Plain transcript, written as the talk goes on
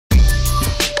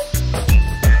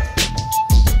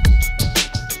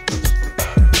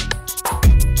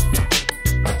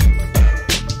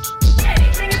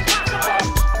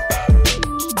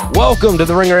Welcome to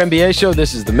the Ringer NBA show.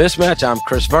 This is the Mismatch. I'm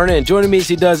Chris Vernon, and joining me as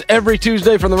he does every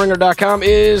Tuesday from theringer.com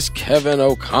is Kevin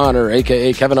O'Connor,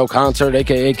 a.k.a. Kevin O'Concert,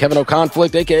 a.k.a. Kevin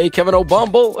O'Conflict, a.k.a. Kevin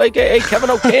O'Bumble, a.k.a. Kevin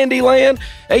O'Candyland,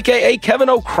 a.k.a. Kevin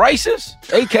O'Crisis,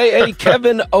 a.k.a.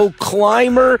 Kevin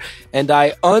O'Climber. And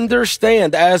I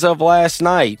understand, as of last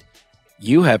night,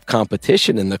 you have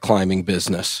competition in the climbing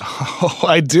business. Oh,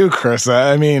 I do, Chris.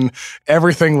 I mean,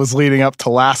 everything was leading up to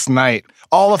last night.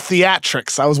 All the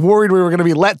theatrics. I was worried we were going to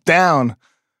be let down,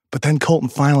 but then Colton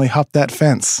finally hopped that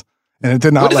fence, and it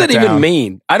did not let down. What does it even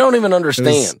mean? I don't even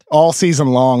understand. All season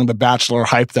long, The Bachelor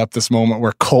hyped up this moment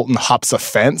where Colton hops a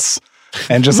fence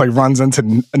and just like runs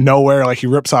into nowhere. Like he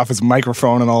rips off his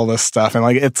microphone and all this stuff. And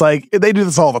like, it's like, they do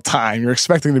this all the time. You're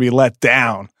expecting to be let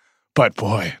down, but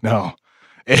boy, no.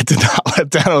 It did not let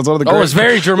down. It was one of the greatest. It was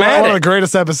very dramatic. One of the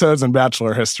greatest episodes in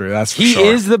Bachelor history. That's for sure. He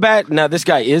is the Now, this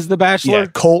guy is the Bachelor? Yeah,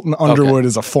 Colton Underwood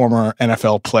is a former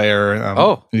NFL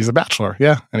player. He's a Bachelor,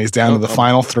 yeah. And he's down to the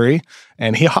final three.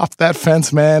 And he hopped that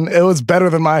fence, man. It was better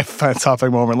than my fence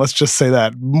hopping moment. Let's just say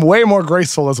that. Way more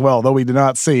graceful as well, though we did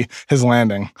not see his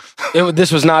landing.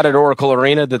 This was not at Oracle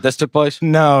Arena that this took place?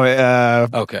 No.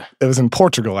 Okay. It was in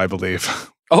Portugal, I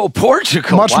believe. Oh,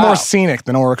 Portugal. Much more scenic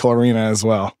than Oracle Arena as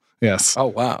well. Yes. Oh,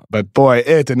 wow. But boy,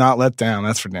 it did not let down.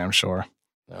 That's for damn sure.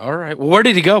 All right. Well, where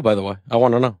did he go, by the way? I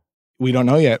want to know. We don't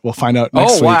know yet. We'll find out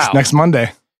next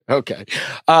Monday. Okay.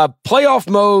 Playoff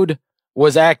mode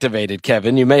was activated,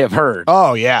 Kevin. You may have heard.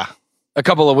 Oh, yeah. A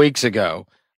couple of weeks ago.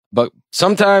 But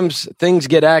sometimes things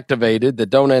get activated that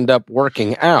don't end up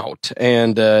working out.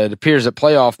 And it appears that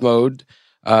playoff mode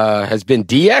has been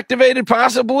deactivated,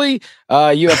 possibly.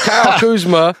 You have Kyle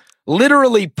Kuzma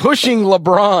literally pushing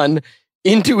LeBron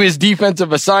into his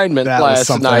defensive assignment last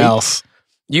night. Else.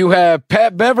 You have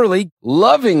Pat Beverly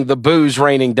loving the booze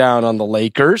raining down on the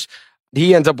Lakers.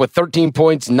 He ends up with 13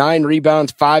 points, 9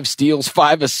 rebounds, 5 steals,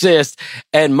 5 assists.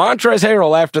 And Montrezl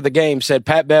Harrell, after the game, said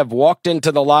Pat Bev walked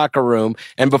into the locker room,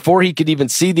 and before he could even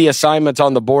see the assignments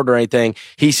on the board or anything,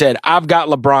 he said, "I've got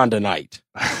LeBron tonight."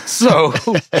 So,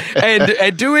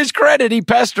 and to his credit, he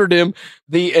pestered him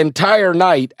the entire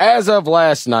night. As of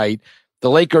last night, the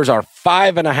Lakers are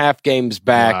 5.5 games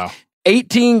back, wow.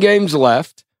 18 games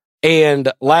left.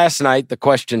 And last night, the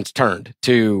questions turned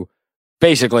to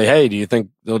basically, hey, do you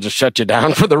think they'll just shut you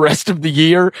down for the rest of the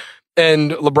year? And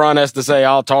LeBron has to say,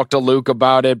 I'll talk to Luke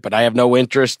about it, but I have no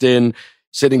interest in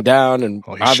sitting down. And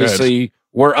obviously,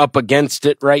 we're up against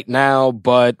it right now,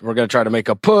 but we're going to try to make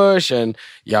a push and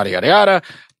yada, yada, yada.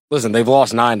 Listen, they've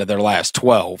lost 9 of their last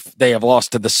 12. They have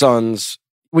lost to the Suns.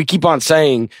 We keep on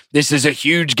saying this is a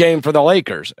huge game for the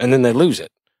Lakers, and then they lose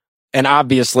it. And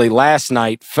obviously, last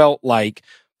night felt like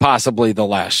possibly the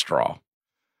last straw.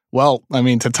 Well, I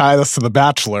mean, to tie this to The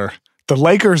Bachelor, the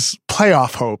Lakers'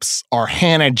 playoff hopes are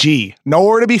Hannah G.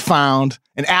 Nowhere to be found,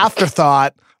 an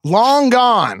afterthought, long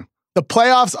gone. The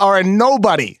playoffs are a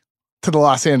nobody to the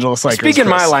Los Angeles Lakers. Speaking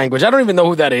my language, I don't even know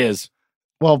who that is.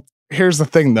 Well, here's the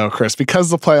thing, though, Chris. Because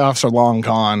the playoffs are long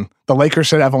gone, the Lakers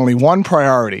should have only one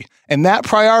priority, and that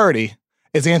priority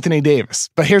is Anthony Davis.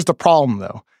 But here's the problem,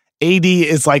 though. AD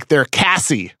is like their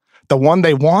Cassie, the one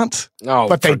they want,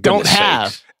 but they don't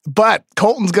have. But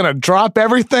Colton's going to drop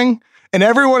everything and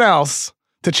everyone else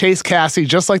to chase Cassie,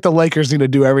 just like the Lakers need to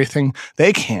do everything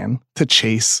they can to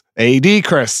chase AD,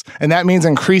 Chris. And that means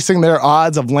increasing their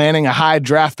odds of landing a high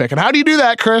draft pick. And how do you do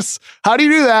that, Chris? How do you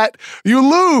do that? You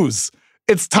lose.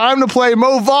 It's time to play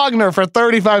Mo Wagner for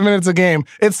 35 minutes a game.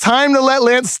 It's time to let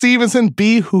Lance Stevenson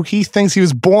be who he thinks he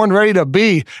was born ready to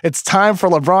be. It's time for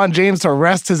LeBron James to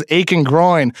rest his aching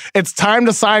groin. It's time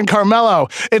to sign Carmelo.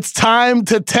 It's time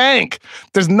to tank.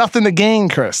 There's nothing to gain,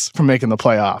 Chris, from making the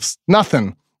playoffs.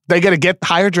 Nothing. They got to get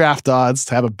higher draft odds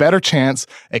to have a better chance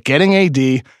at getting AD.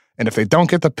 And if they don't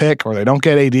get the pick or they don't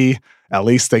get AD, at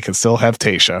least they can still have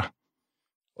Tasha.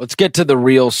 Let's get to the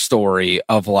real story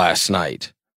of last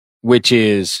night, which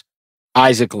is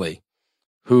Isaac Lee,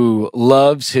 who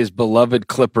loves his beloved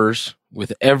Clippers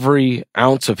with every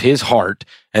ounce of his heart.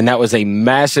 And that was a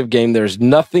massive game. There's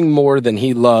nothing more than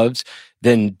he loves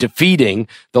than defeating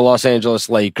the Los Angeles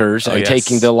Lakers and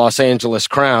taking the Los Angeles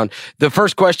crown. The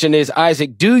first question is,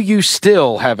 Isaac, do you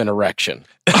still have an erection?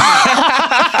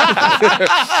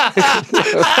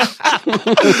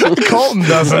 Colton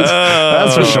doesn't.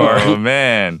 That's for sure. Oh,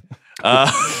 man.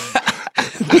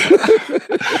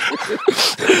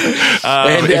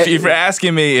 If you're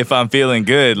asking me if I'm feeling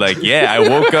good, like, yeah, I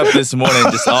woke up this morning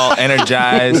just all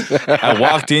energized. I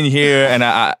walked in here and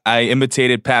I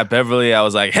imitated Pat Beverly. I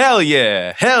was like, hell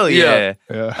yeah.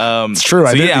 It's true.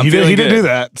 So He did do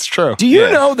that. It's true. Do you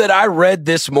know that I read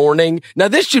this morning? Now,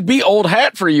 this should be old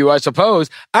hat for you, I suppose.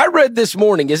 I read this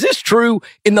morning. Is this true?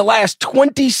 In the last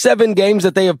 27 games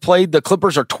that they have played, the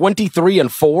Clippers are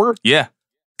 23-4? Yeah.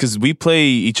 Because we play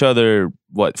each other,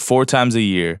 4 times a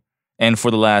year? And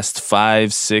for the last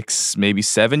 5, 6, maybe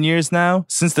 7 years now,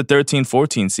 since the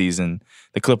 13-14 season,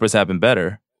 the Clippers have been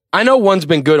better. I know one's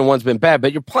been good and one's been bad,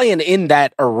 but you're playing in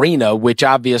that arena, which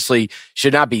obviously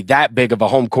should not be that big of a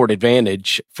home court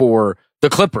advantage for the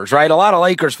Clippers, right? A lot of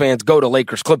Lakers fans go to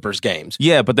Lakers-Clippers games.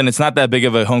 Yeah, but then it's not that big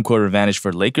of a home court advantage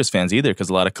for Lakers fans either, because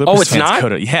a lot of Clippers fans go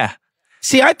to... Yeah.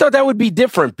 See, I thought that would be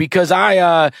different because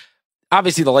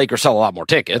obviously the Lakers sell a lot more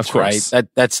tickets, right?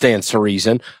 That stands to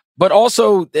reason. But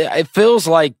also, it feels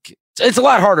like it's a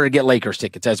lot harder to get Lakers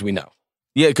tickets, as we know.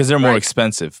 Yeah, because they're more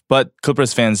expensive. But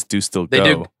Clippers fans do still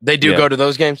go. They do go to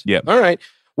those games? Yeah. All right.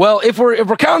 Well, if we're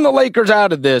counting the Lakers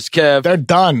out of this, Kev. They're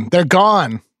done. They're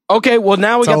gone. Okay, well,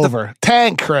 now we got over.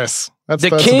 Tank, Chris. That's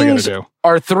the Kings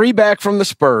are 3 back from the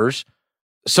Spurs.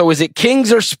 So is it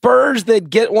Kings or Spurs that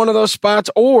get one of those spots,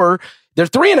 or they're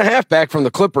 3.5 back from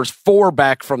the Clippers, 4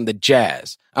 back from the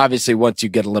Jazz? Obviously, once you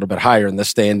get a little bit higher in the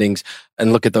standings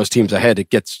and look at those teams ahead, it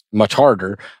gets much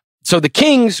harder. So the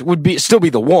Kings would still be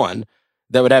the one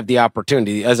that would have the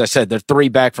opportunity. As I said, they're 3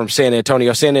 back from San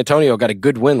Antonio. San Antonio got a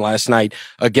good win last night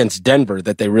against Denver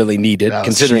that they really needed,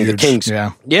 considering the Kings.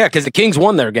 Yeah, because the Kings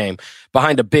won their game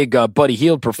behind a big Buddy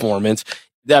Hield performance.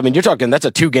 I mean, you're talking, that's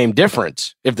a 2-game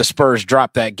difference if the Spurs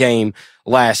dropped that game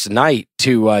last night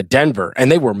to Denver,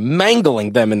 and they were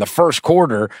mangling them in the first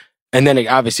quarter, and then it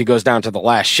obviously goes down to the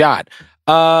last shot.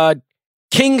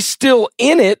 Kings still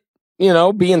in it,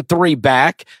 being 3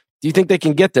 back. Do you think they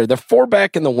can get there? They're 4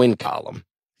 back in the win column.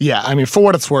 Yeah, I mean, for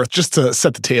what it's worth, just to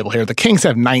set the table here, the Kings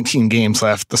have 19 games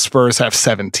left. The Spurs have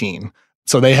 17.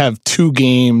 So they have 2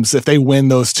 games. If they win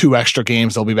those 2 extra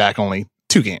games, they'll be back only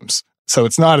 2 games. So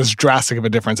it's not as drastic of a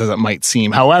difference as it might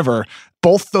seem. However,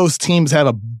 both those teams have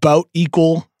about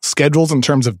equal schedules in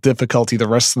terms of difficulty the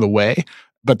rest of the way.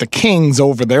 But the Kings,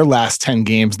 over their last 10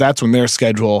 games, that's when their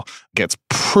schedule gets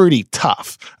pretty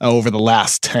tough over the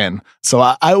last 10. So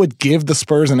I would give the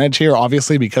Spurs an edge here,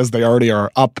 obviously, because they already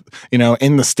are up,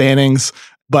 in the standings.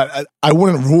 But I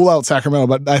wouldn't rule out Sacramento,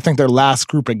 but I think their last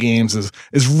group of games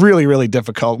is really, really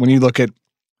difficult. When you look at,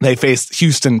 they faced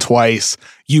Houston twice,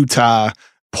 Utah,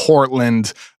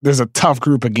 Portland. There's a tough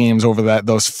group of games over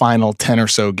those final 10 or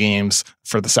so games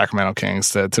for the Sacramento Kings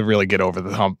to really get over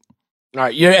the hump. All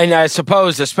right, and I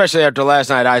suppose, especially after last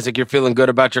night, Isaac, you're feeling good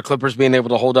about your Clippers being able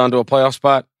to hold on to a playoff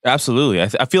spot? Absolutely.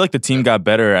 I feel like the team got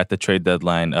better at the trade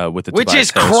deadline with the Which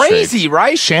is crazy, trade.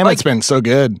 Right? Shamit's been so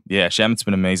good. Yeah, Shamit's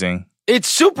been amazing. It's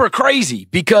super crazy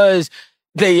because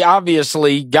they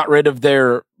obviously got rid of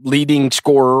their leading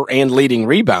scorer and leading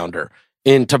rebounder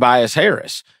in Tobias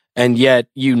Harris. And yet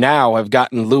you now have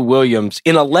gotten Lou Williams.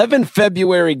 In 11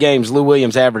 February games, Lou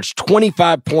Williams averaged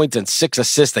 25 points and 6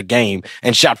 assists a game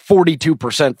and shot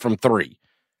 42% from 3.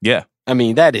 Yeah. I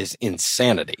mean, that is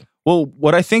insanity. Well,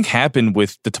 what I think happened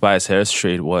with the Tobias Harris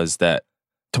trade was that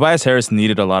Tobias Harris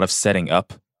needed a lot of setting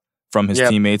up from his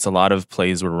teammates. A lot of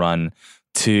plays were run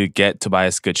to get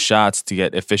Tobias good shots, to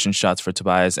get efficient shots for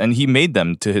Tobias, and he made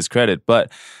them, to his credit.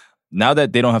 But now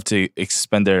that they don't have to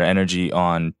expend their energy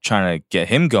on trying to get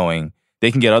him going,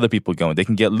 they can get other people going. They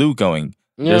can get Lou going.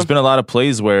 Yeah. There's been a lot of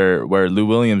plays where Lou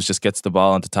Williams just gets the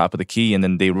ball on the top of the key, and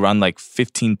then they run like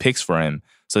 15 picks for him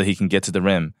so that he can get to the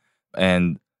rim.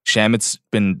 And Shamit's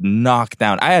been knocked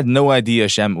down. I had no idea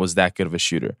Shamit was that good of a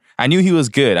shooter. I knew he was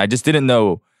good. I just didn't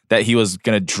know that he was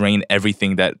going to drain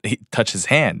everything that touched his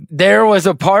hand. There was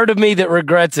a part of me that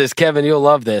regrets this. Kevin, you'll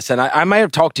love this. And I might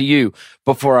have talked to you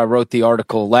before I wrote the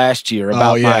article last year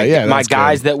about my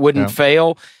guys that wouldn't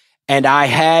fail. And I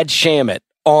had Shamit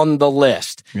on the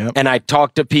list. Yep. And I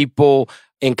talked to people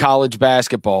in college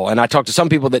basketball, and I talked to some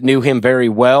people that knew him very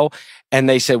well. And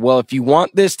they said, well, if you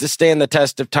want this to stand the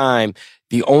test of time,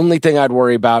 the only thing I'd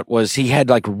worry about was he had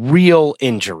like real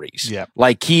injuries. Yep.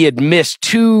 Like he had missed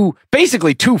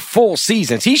basically two full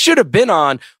seasons. He should have been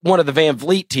on one of the Van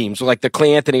Vliet teams, like the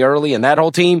Clay Anthony Early and that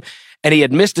whole team. And he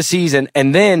had missed a season,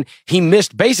 and then he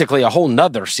missed basically a whole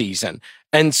nother season.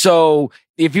 And so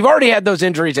if you've already had those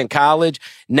injuries in college,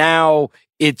 now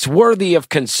it's worthy of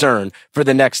concern for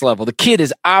the next level. The kid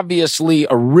is obviously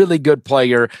a really good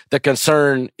player. The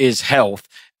concern is health.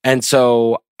 And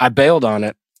so I bailed on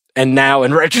it. And now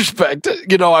in retrospect,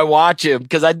 I watch him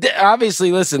because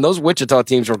obviously, listen, those Wichita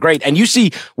teams were great. And you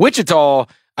see Wichita,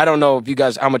 I don't know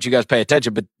if how much you guys pay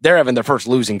attention, but they're having their first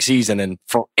losing season in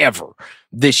forever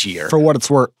this year. For what it's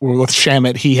worth, with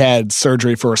Shamet, he had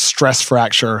surgery for a stress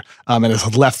fracture in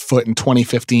his left foot in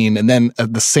 2015, and then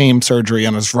the same surgery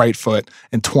on his right foot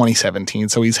in 2017.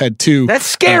 So he's had two. That's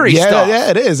scary stuff. Yeah,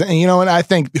 it is. And and I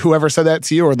think whoever said that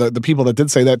to you, or the people that did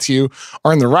say that to you,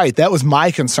 are in the right. That was my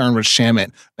concern with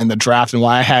Shamet in the draft, and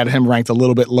why I had him ranked a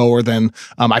little bit lower than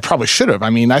I probably should have. I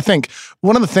mean, I think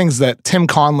one of the things that Tim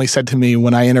Conley said to me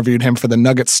when I interviewed him for the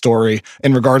Nuggets story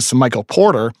in regards to Michael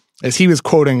Porter is he was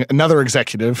quoting another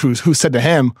executive who said to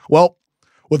him, well,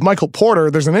 with Michael Porter,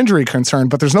 there's an injury concern,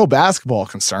 but there's no basketball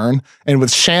concern. And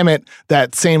with Shamet,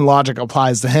 that same logic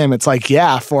applies to him. It's like,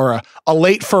 yeah, for a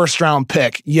late first round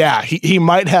pick, yeah, he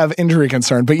might have injury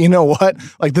concern, but you know what?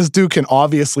 Like, this dude can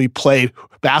obviously play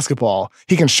basketball.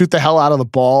 He can shoot the hell out of the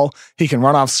ball. He can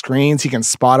run off screens. He can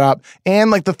spot up. And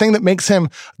like, the thing that makes him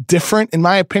different, in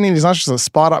my opinion, he's not just a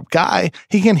spot up guy.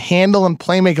 He can handle and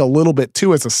play make a little bit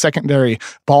too as a secondary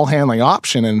ball handling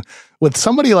option. And with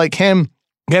somebody like him,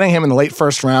 getting him in the late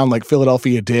first round like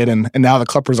Philadelphia did, and now the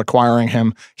Clippers acquiring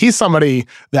him, he's somebody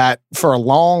that for a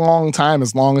long, long time,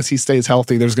 as long as he stays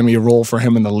healthy, there's going to be a role for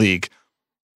him in the league.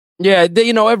 Yeah,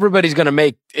 everybody's going to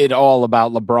make it all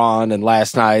about LeBron and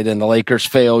last night and the Lakers'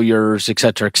 failures, et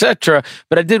cetera, et cetera.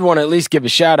 But I did want to at least give a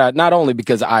shout out, not only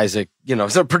because Isaac,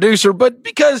 is a producer, but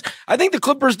because I think the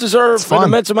Clippers deserve an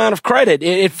immense amount of credit.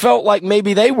 It felt like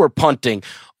maybe they were punting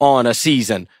on a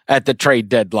season at the trade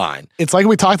deadline. It's like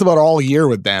we talked about all year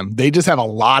with them. They just have a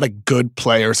lot of good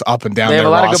players up and down their roster.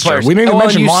 They have a lot of good players. We didn't even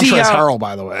mention Montrezl Harrell,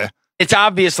 by the way. It's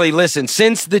obviously, listen,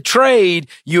 since the trade,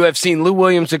 you have seen Lou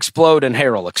Williams explode and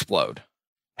Harrell explode.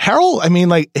 Harrell, I mean,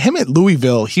 like him at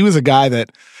Louisville, he was a guy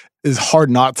that is hard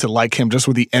not to like him just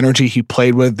with the energy he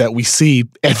played with that we see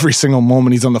every single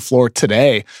moment he's on the floor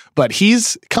today. But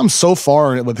he's come so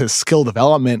far with his skill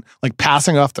development, like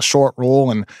passing off the short roll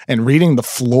and reading the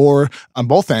floor on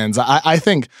both ends. I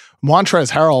think Montrezl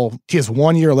Harrell, he has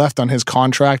 1 year left on his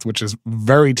contract, which is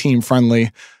very team friendly.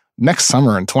 Next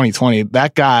summer in 2020,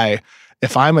 that guy,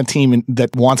 if I'm a team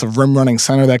that wants a rim running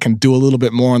center that can do a little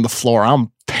bit more on the floor,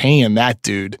 I'm paying that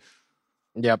dude.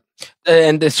 Yep.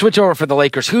 And to switch over for the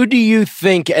Lakers, who do you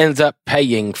think ends up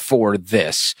paying for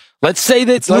this? Let's say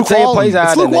it plays out.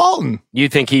 It's Luke Walton. You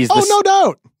think he's no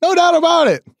doubt about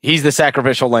it. He's the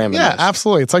sacrificial lamb. Yeah,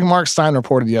 absolutely. It's like Mark Stein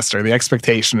reported yesterday. The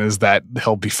expectation is that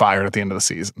he'll be fired at the end of the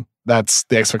season. That's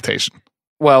the expectation.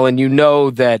 Well, and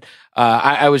that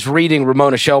I was reading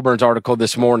Ramona Shelburne's article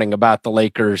this morning about the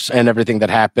Lakers and everything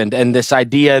that happened, and this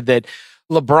idea that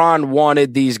LeBron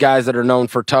wanted these guys that are known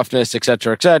for toughness, et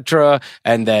cetera,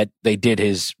 and that they did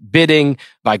his bidding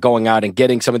by going out and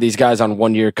getting some of these guys on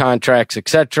 1 year contracts, et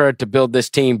cetera, to build this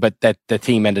team, but that the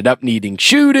team ended up needing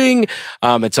shooting.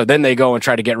 And so then they go and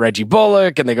try to get Reggie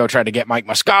Bullock, and they go try to get Mike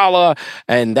Muscala,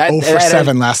 and that 0 for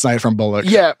 7 last night from Bullock.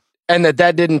 Yeah. And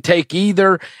that didn't take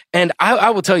either. And I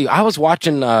will tell you, I was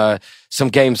watching some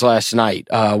games last night,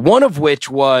 one of which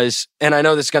was, and I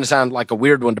know this is going to sound like a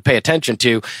weird one to pay attention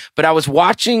to, but I was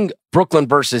watching Brooklyn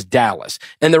versus Dallas.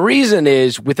 And the reason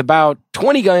is, with about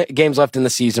 20 games left in the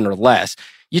season or less,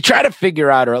 you try to figure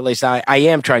out, or at least I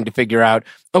am trying to figure out,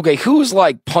 okay, who's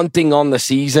like punting on the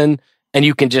season? And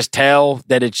you can just tell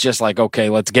that it's just like, okay,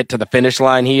 let's get to the finish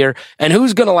line here. And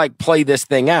who's going to like play this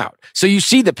thing out? So you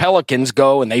see the Pelicans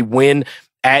go and they win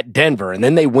at Denver, and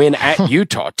then they win at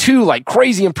Utah. 2 like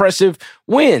crazy impressive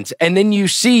wins. And then you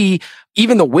see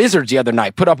even the Wizards the other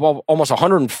night put up almost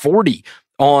 140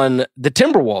 on the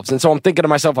Timberwolves. And so I'm thinking to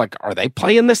myself, like, are they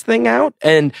playing this thing out?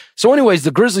 And so anyways,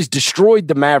 the Grizzlies destroyed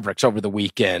the Mavericks over the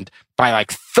weekend by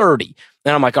like 30.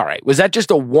 And I'm like, all right, was that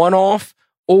just a one-off,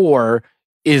 or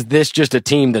is this just a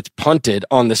team that's punted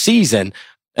on the season?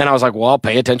 And I was like, well, I'll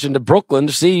pay attention to Brooklyn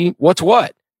to see what's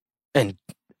what. And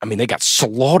I mean, they got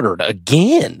slaughtered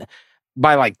again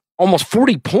by like almost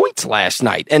 40 points last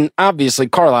night. And obviously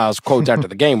Carlisle's quotes after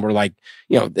the game were like,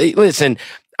 listen,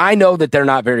 I know that they're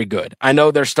not very good. I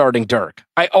know they're starting Dirk.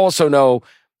 I also know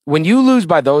when you lose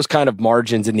by those kind of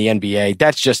margins in the NBA,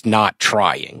 that's just not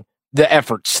trying. The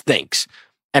effort stinks.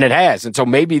 And it has. And so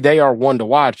maybe they are one to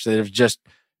watch that have just,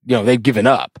 they've given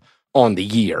up on the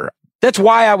year. That's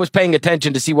why I was paying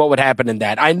attention to see what would happen in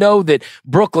that. I know that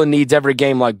Brooklyn needs every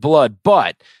game like blood,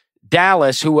 but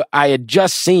Dallas, who I had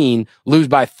just seen lose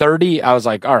by 30, I was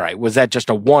like, all right, was that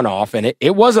just a one-off? And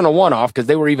it wasn't a one-off because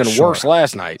they were even worse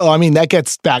last night. Oh, I mean, that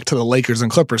gets back to the Lakers and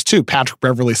Clippers too. Patrick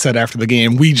Beverley said after the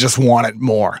game, we just want it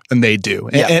more than they do.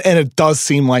 Yeah. And it does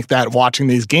seem like that watching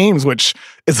these games, which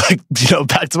it's like,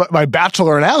 back to my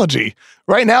Bachelor analogy.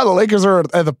 Right now, the Lakers are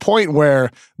at the point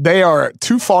where they are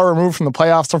too far removed from the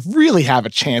playoffs to really have a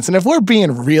chance. And if we're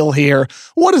being real here,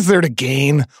 what is there to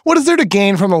gain? What is there to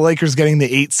gain from the Lakers getting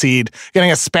the 8 seed,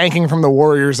 getting a spanking from the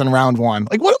Warriors in round 1?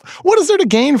 Like, what is there to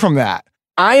gain from that?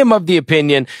 I am of the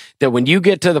opinion that when you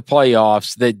get to the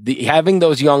playoffs, that having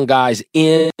those young guys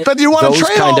in but you want to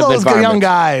trade all those young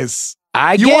guys.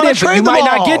 I get it, but you might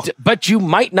not get to. But you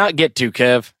might not get to,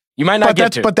 Kev. You might not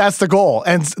get to. But that's the goal.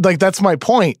 And like, that's my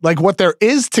point. Like, what there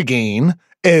is to gain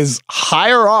is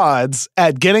higher odds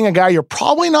at getting a guy you're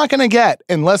probably not going to get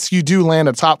unless you do land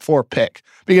a top 4 pick.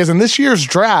 Because in this year's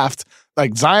draft,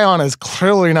 like, Zion is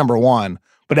clearly number 1.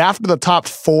 But after the top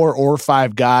 4 or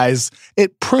 5 guys,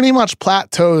 it pretty much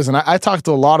plateaus. And I talked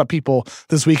to a lot of people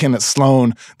this weekend at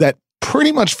Sloan that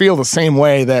pretty much feel the same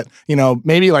way, that,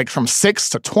 maybe like from 6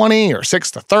 to 20 or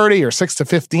 6 to 30 or 6 to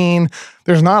 15,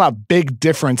 there's not a big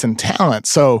difference in talent.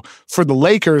 So for the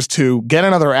Lakers to get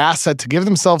another asset, to give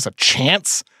themselves a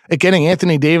chance at getting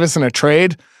Anthony Davis in a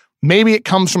trade, maybe it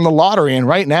comes from the lottery. And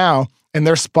right now, in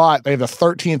their spot, they have the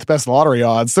 13th best lottery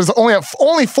odds. There's only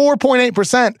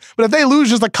 4.8%, but if they lose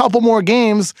just a couple more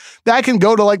games, that can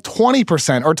go to like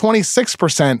 20% or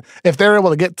 26% if they're able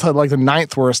to get to like the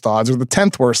 9th worst odds or the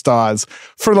 10th worst odds.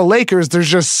 For the Lakers, there's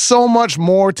just so much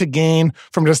more to gain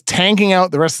from just tanking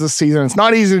out the rest of the season. It's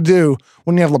not easy to do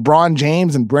when you have LeBron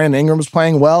James and Brandon Ingram's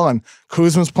playing well and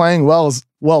Kuzma's playing well as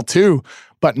well too.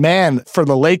 But man, for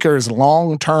the Lakers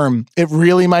long term, it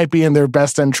really might be in their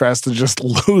best interest to just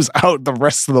lose out the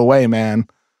rest of the way, man.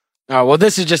 Well,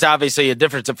 this is just obviously a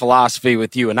difference of philosophy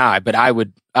with you and I, but I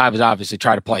would obviously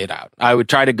try to play it out. I would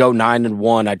try to go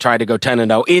 9-1. I'd try to go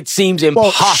 10-0. It seems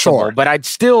impossible, but I'd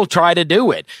still try to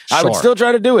do it. Sure. I would still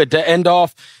try to do it to end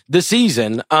off the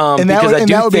season. And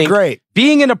that would be great.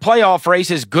 Being in a playoff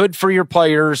race is good for your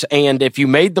players, and if you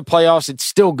made the playoffs, it's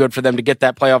still good for them to get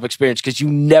that playoff experience because you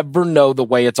never know the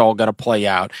way it's all going to play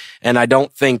out. And I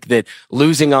don't think that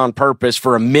losing on purpose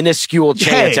for a minuscule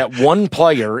chance at one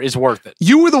player is worth it.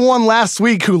 You were the one last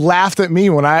week who laughed at me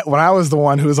when I was the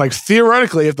one who was like,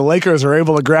 theoretically, if the Lakers are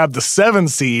able to grab the 7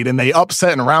 seed and they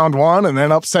upset in round 1 and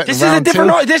then upset in round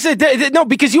 2. No,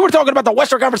 because you were talking about the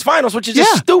Western Conference Finals, which is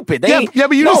just stupid. But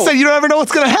you just said you don't ever know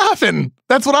what's going to happen.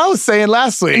 That's what I was saying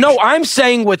last week. No, I'm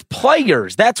saying with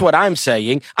players. That's what I'm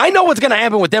saying. I know what's going to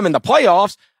happen with them in the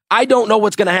playoffs. I don't know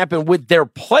what's going to happen with their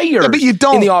players but you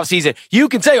don't. in the offseason. You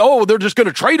can say, they're just going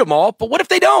to trade them all. But what if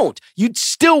they don't? You'd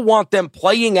still want them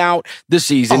playing out the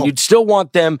season. You'd still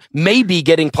want them maybe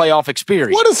getting playoff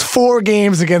experience. What is 4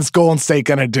 games against Golden State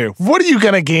going to do? What are you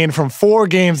going to gain from 4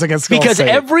 games against Golden State?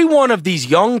 Because every one of these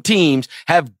young teams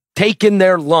have taken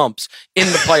their lumps in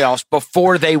the playoffs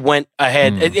before they went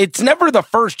ahead. It's never the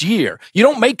first year. You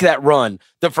don't make that run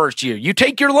the first year. You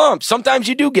take your lumps. Sometimes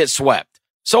you do get swept.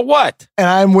 So what? And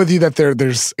I'm with you that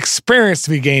there's experience to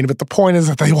be gained, but the point is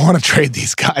that they want to trade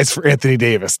these guys for Anthony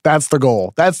Davis. That's the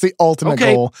goal. That's the ultimate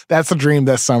goal. That's the dream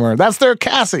this summer. That's their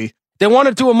Cassie. They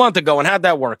wanted to a month ago, and how'd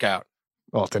that work out?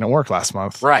 Well, it didn't work last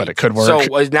month, right? But it could work.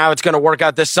 So now it's going to work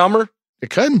out this summer? It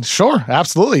could, sure,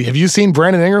 absolutely. Have you seen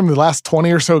Brandon Ingram the last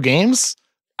 20 or so games?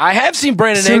 I have seen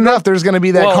Brandon Soon Ingram. enough, there's going to be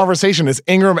that conversation. Is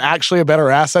Ingram actually a better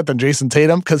asset than Jason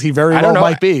Tatum? Because he very well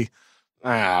might be.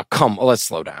 Come on, let's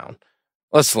slow down.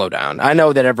 I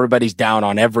know that everybody's down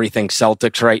on everything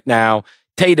Celtics right now.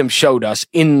 Tatum showed us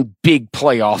in big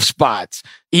playoff spots.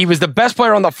 He was the best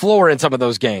player on the floor in some of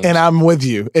those games. And I'm with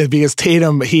you because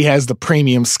Tatum, he has the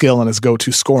premium skill and his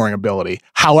go-to scoring ability.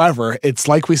 However, it's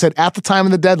like we said at the time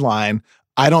of the deadline,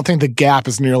 I don't think the gap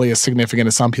is nearly as significant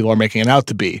as some people are making it out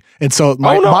to be. And so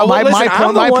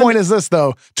my point is this,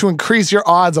 though, to increase your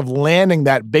odds of landing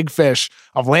that big fish,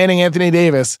 of landing Anthony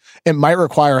Davis, it might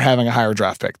require having a higher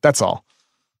draft pick. That's all.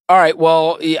 All right,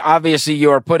 well, obviously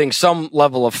you are putting some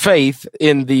level of faith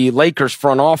in the Lakers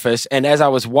front office, and as I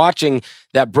was watching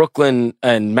that Brooklyn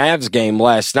and Mavs game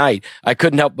last night, I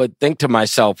couldn't help but think to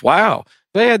myself, wow,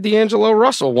 they had D'Angelo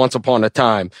Russell once upon a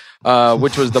time,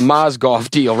 which was the Mozgov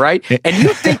deal, right? And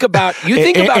you think about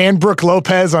and Brook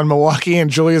Lopez on Milwaukee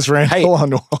and Julius Randle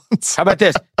on New Orleans. How about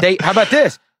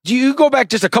this? You go back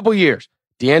just a couple years.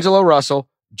 D'Angelo Russell,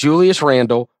 Julius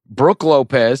Randle, Brook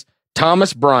Lopez,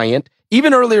 Thomas Bryant.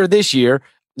 Even earlier this year,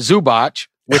 Zubac,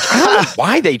 which I don't know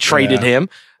why they traded him.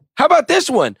 How about this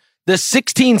one? The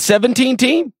 16-17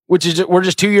 team, which is we're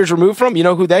just 2 years removed from. You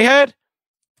know who they had?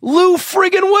 Lou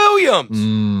friggin'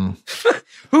 Williams,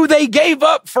 who they gave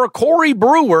up for Corey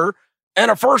Brewer and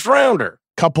a first rounder.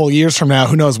 Couple of years from now,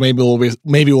 who knows? Maybe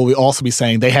we'll also be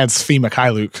saying they had Svi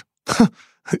Mikhailuk.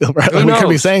 We could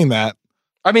be saying that.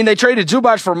 I mean, they traded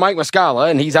Zubac for Mike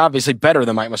Muscala, and he's obviously better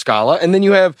than Mike Muscala. And then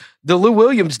you have the Lou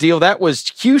Williams deal. That was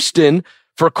Houston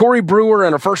for Corey Brewer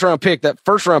and a first-round pick. That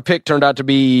first-round pick turned out to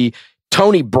be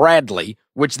Tony Bradley,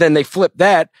 which then they flipped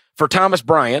that for Thomas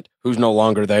Bryant, who's no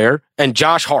longer there, and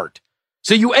Josh Hart.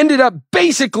 So you ended up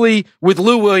basically with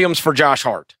Lou Williams for Josh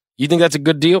Hart. You think that's a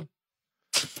good deal?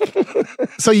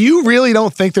 So you really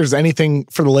don't think there's anything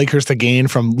for the Lakers to gain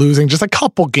from losing just a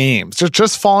couple games,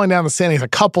 just falling down the standings, a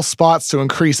couple spots to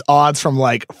increase odds from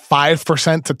like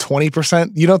 5% to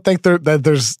 20%? You don't think that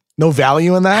there's no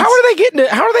value in that? How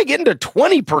are they getting to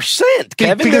 20%,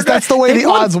 Kevin? Because that's the way the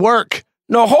odds work.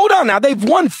 No, hold on now. They've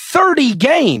won 30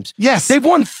 games. Yes. They've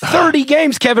won 30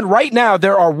 games, Kevin. Right now,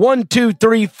 there are 1, 2,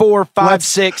 3, 4, 5,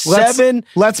 6, 7.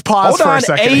 Let's pause for a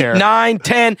second 8, here. 9,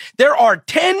 10. There are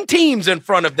 10 teams in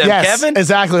front of them, Kevin.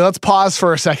 Exactly. Let's pause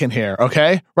for a second here,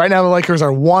 okay? Right now, the Lakers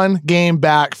are 1 game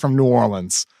back from New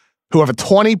Orleans, who have a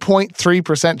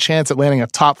 20.3% chance at landing a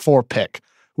top 4 pick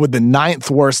with the 9th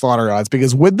worst lottery odds,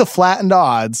 because with the flattened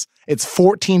odds, it's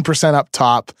 14% up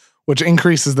top, which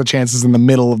increases the chances in the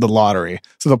middle of the lottery.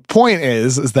 So the point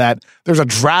is that there's a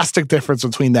drastic difference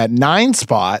between that 9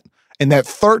 spot and that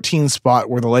 13 spot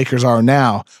where the Lakers are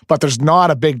now, but there's not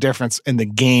a big difference in the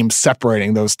game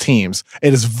separating those teams.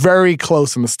 It is very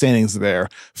close in the standings there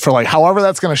for like however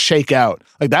that's going to shake out.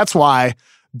 Like that's why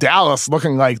Dallas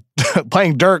looking like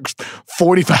playing Dirk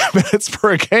 45 minutes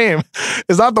per game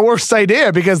is not the worst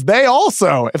idea, because they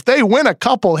also, if they win a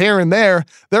couple here and there,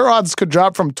 their odds could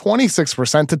drop from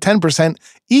 26% to 10%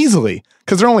 easily,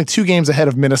 because they're only 2 games ahead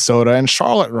of Minnesota and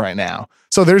Charlotte right now.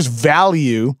 So there's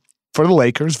value for the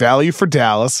Lakers, value for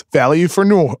Dallas, value for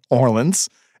New Orleans,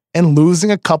 and losing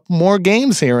a couple more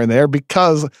games here and there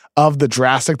because of the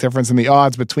drastic difference in the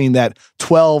odds between that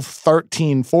 12,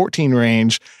 13, 14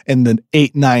 range and the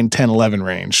 8, 9, 10, 11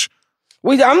 range.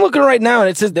 Wait, I'm looking right now, and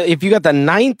it says that if you got the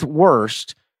 9th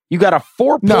worst, you got a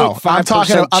 4.5% No, I'm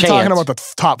talking chance. about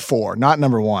the top 4, not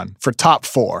number 1, for top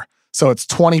 4. So it's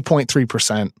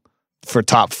 20.3% for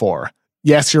top 4.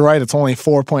 Yes, you're right. It's only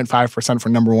 4.5% for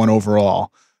number 1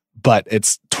 overall, but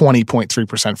it's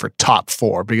 20.3% for top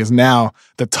 4, because now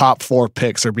the top 4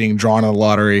 picks are being drawn in the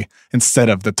lottery instead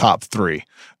of the top 3.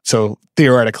 So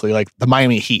theoretically, like the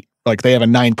Miami Heat, like they have a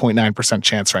 9.9%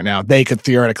 chance right now. They could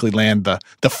theoretically land the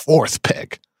 4th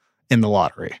pick in the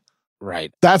lottery.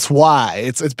 Right. That's why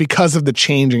it's because of the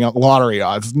changing lottery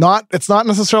odds. It's not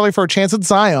necessarily for a chance at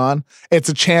Zion. It's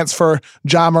a chance for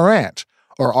Ja Morant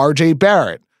or RJ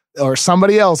Barrett or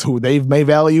somebody else who they may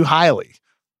value highly.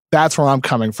 That's where I'm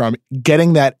coming from.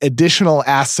 Getting that additional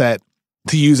asset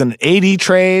to use an AD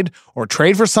trade or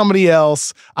trade for somebody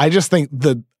else. I just think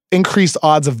the increased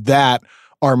odds of that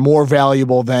are more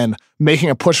valuable than making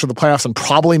a push for the playoffs and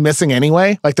probably missing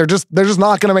anyway. Like they're just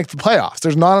not going to make the playoffs.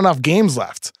 There's not enough games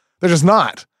left. They're just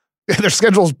not. Their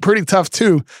schedule is pretty tough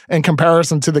too in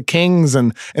comparison to the Kings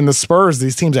and the Spurs,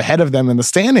 these teams ahead of them in the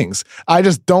standings. I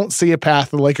just don't see a path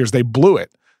for the Lakers. They blew it.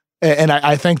 And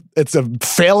I think it's a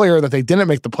failure that they didn't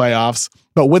make the playoffs,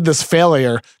 but with this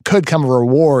failure could come a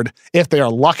reward if they are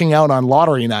lucking out on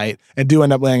lottery night and do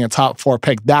end up landing a top 4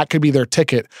 pick. That could be their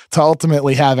ticket to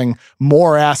ultimately having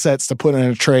more assets to put in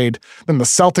a trade than the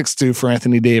Celtics do for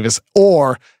Anthony Davis,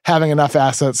 or having enough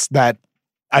assets that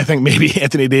I think maybe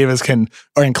Anthony Davis can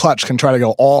try to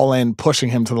go all in, pushing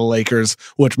him to the Lakers,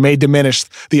 which may diminish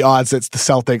the odds that the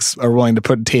Celtics are willing to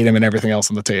put Tatum and everything else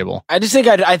on the table. I just think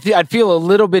I'd feel a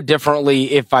little bit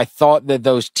differently if I thought that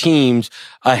those teams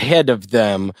ahead of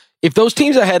them, if those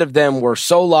teams ahead of them were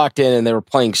so locked in and they were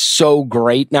playing so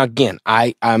great. Now, again,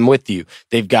 I'm with you.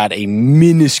 They've got a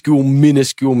minuscule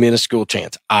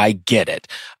chance. I get it.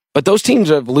 But those teams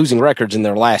are losing records in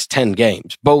their last 10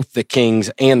 games, both the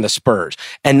Kings and the Spurs.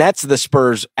 And that's the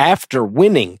Spurs after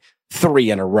winning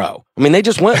 3 in a row. I mean, they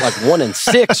just went like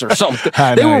 1-6 or something.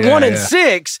 They were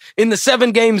 1-6 in the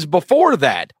 7 games before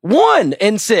that.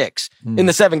 1-6 in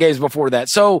the 7 games before that.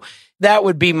 So that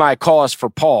would be my cause for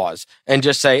pause and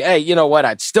just say, hey, you know what?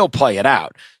 I'd still play it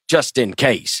out just in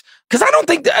case. Because I don't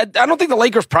think the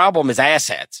Lakers' problem is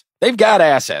assets. They've got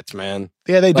assets, man.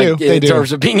 Yeah, they do. In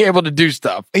terms of being able to do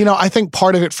stuff. You know, I think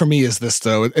part of it for me is this,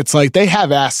 though. It's like they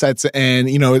have assets, and,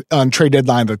 you know, on trade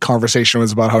deadline, the conversation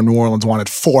was about how New Orleans wanted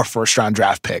 4 first-round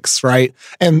draft picks, right?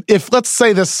 And if, let's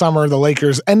say this summer, the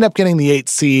Lakers end up getting the 8th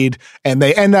seed, and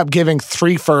they end up giving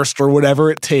 3 first or whatever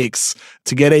it takes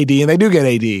to get AD, and they do get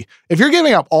AD, if you're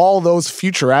giving up all those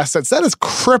future assets, that is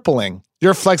crippling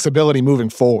your flexibility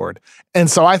moving forward. And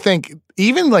so I think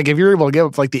even like if you're able to give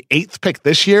up like the 8th pick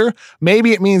this year,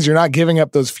 maybe it means you're not giving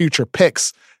up those future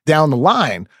picks down the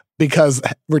line, because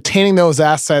retaining those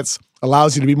assets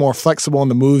allows you to be more flexible in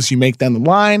the moves you make down the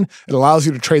line. It allows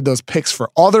you to trade those picks for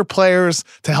other players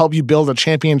to help you build a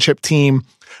championship team.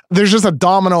 There's just a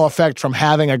domino effect from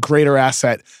having a greater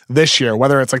asset this year,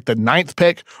 whether it's like the 9th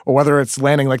pick or whether it's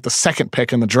landing like the 2nd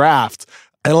pick in the draft.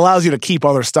 It allows you to keep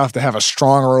other stuff to have a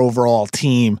stronger overall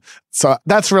team. So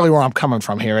that's really where I'm coming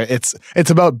from here. It's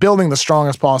about building the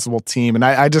strongest possible team. And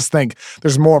I just think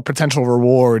there's more potential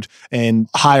reward and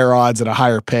higher odds at a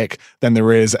higher pick than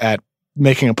there is at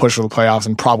making a push for the playoffs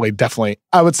and definitely,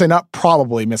 I would say not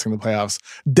probably missing the playoffs,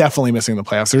 definitely missing the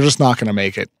playoffs. They're just not going to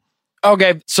make it.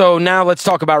 Okay, so now let's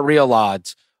talk about real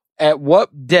odds. At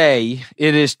what day?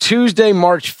 It is Tuesday,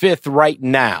 March 5th right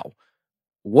now.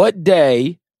 What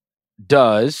day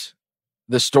does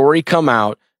the story come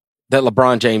out that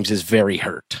LeBron James is very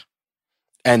hurt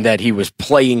and that he was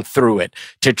playing through it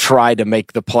to try to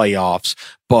make the playoffs,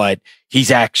 but he's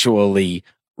actually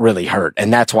really hurt?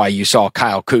 And that's why you saw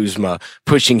Kyle Kuzma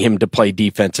pushing him to play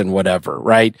defense and whatever,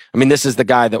 right? I mean, this is the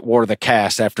guy that wore the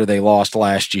cast after they lost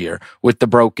last year with the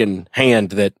broken hand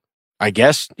that I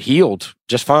guess healed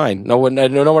just fine. No one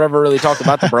ever really talked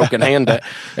about the broken hand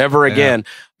ever again.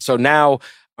 Yeah. So now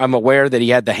I'm aware that he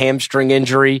had the hamstring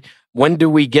injury. When do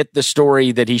we get the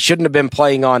story that he shouldn't have been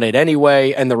playing on it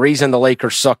anyway? And the reason the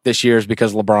Lakers suck this year is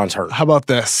because LeBron's hurt. How about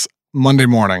this? Monday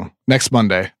morning, next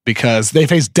Monday, because they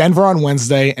face Denver on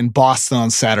Wednesday and Boston on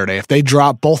Saturday. If they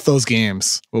drop both those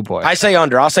games, oh boy. I say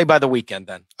under. I'll say by the weekend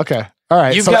then. Okay. All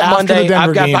right. You've got Monday,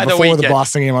 I've got by the weekend. Before the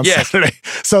Boston game on Saturday.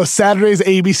 So Saturday's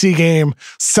ABC game,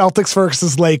 Celtics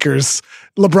versus Lakers.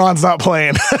 LeBron's not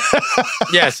playing.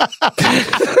 Yes.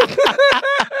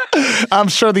 I'm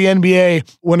sure the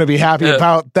NBA wouldn't be happy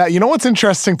about that. You know what's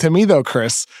interesting to me though,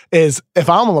 Chris, is if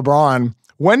I'm LeBron,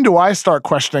 when do I start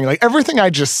questioning like everything I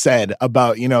just said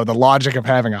about, the logic of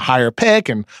having a higher pick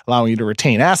and allowing you to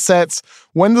retain assets?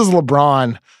 When does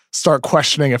LeBron start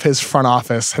questioning if his front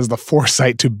office has the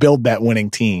foresight to build that winning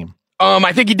team?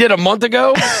 I think he did a month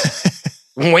ago.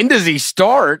 When does he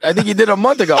start? I think he did a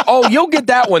month ago. Oh, you'll get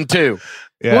that one too.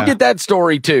 Yeah. We'll get that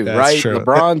story too, right? True.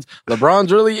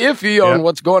 LeBron's really iffy on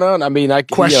what's going on. I mean,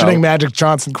 questioning Magic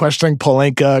Johnson, questioning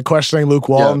Pelinka, questioning Luke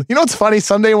Walton. Yeah. You know what's funny?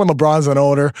 Someday when LeBron's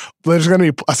older, there's going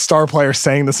to be a star player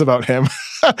saying this about him,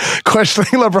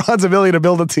 questioning LeBron's ability to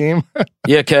build a team.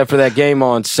 Yeah, Kev, for that game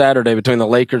on Saturday between the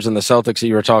Lakers and the Celtics that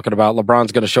you were talking about,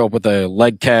 LeBron's going to show up with a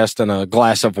leg cast and a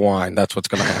glass of wine. That's what's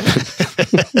going to happen.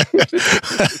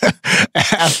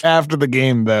 After the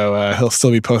game, though, he'll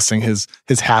still be posting his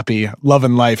happy love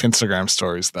and life Instagram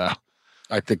stories, though.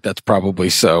 I think that's probably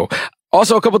so.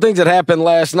 Also, a couple things that happened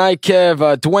last night,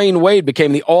 Kev. Dwayne Wade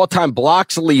became the all-time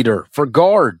blocks leader for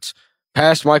guards,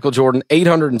 past Michael Jordan,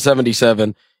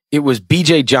 877. It was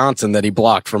B.J. Johnson that he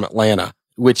blocked from Atlanta,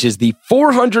 which is the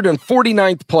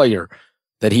 449th player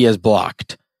that he has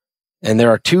blocked. And there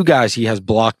are two guys he has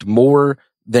blocked more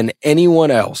than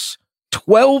anyone else.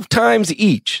 12 times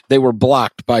each, they were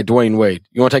blocked by Dwayne Wade.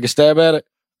 You want to take a stab at it?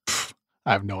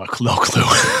 I have no clue.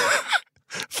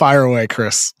 Fire away,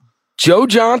 Chris. Joe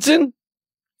Johnson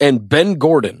and Ben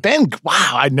Gordon.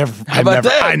 Wow, I never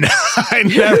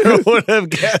would have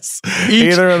guessed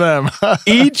either of them.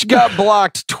 Each got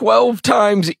blocked 12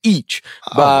 times each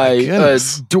by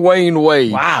Dwayne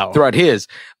Wade throughout his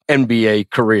NBA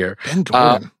career. Ben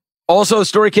Gordon. Also, a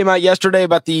story came out yesterday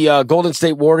about the Golden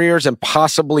State Warriors and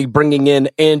possibly bringing in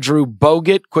Andrew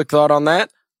Bogut. Quick thought on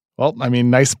that? Well, I mean,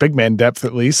 nice big man depth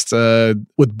at least.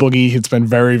 With Boogie, it's been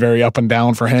very, very up and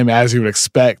down for him, as you would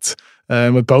expect.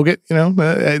 With Bogut,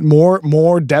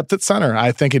 more depth at center.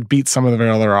 I think it beats some of the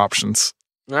other options.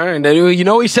 All right.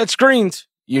 He set screens.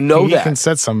 He can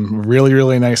set some really,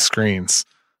 really nice screens.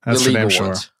 That's for damn sure.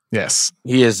 Ones. Yes.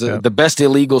 He is the best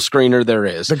illegal screener there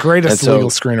is. The greatest illegal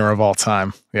screener of all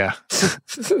time. Yeah.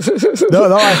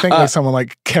 though I think like someone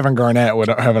like Kevin Garnett would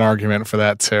have an argument for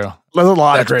that too. There's a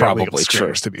lot of great illegal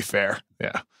screeners, to be fair.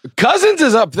 Yeah. Cousins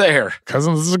is up there.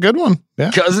 Cousins is a good one.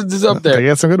 Yeah. Cousins is up there. They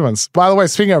get some good ones. By the way,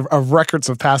 speaking of records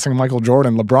of passing Michael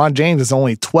Jordan, LeBron James is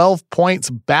only 12 points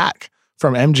back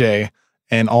from MJ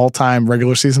in all-time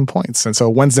regular season points. And so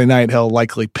Wednesday night, he'll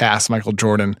likely pass Michael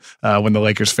Jordan when the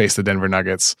Lakers face the Denver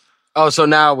Nuggets. Oh, so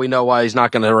now we know why he's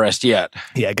not going to rest yet.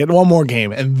 Yeah, get one more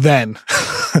game and then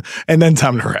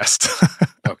time to rest.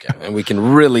 Okay, and we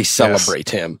can really celebrate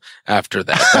him after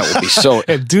that. That would be so.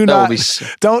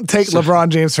 Don't take LeBron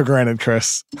James for granted,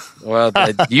 Chris. Well,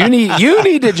 you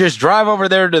need to just drive over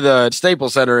there to the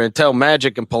Staples Center and tell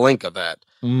Magic and Pelinka that.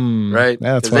 Right?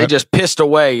 Because they just pissed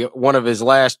away one of his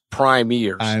last prime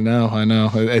years. I know.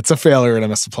 It's a failure to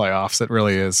miss the playoffs. It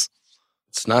really is.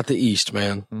 It's not the East,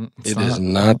 man. It is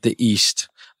not the East.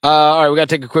 All right, we got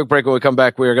to take a quick break. When we come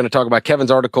back, we are going to talk about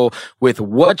Kevin's article with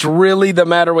what's really the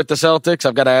matter with the Celtics.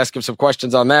 I've got to ask him some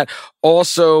questions on that.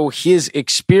 Also, his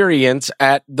experience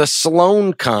at the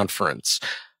Sloan conference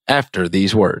after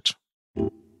these words.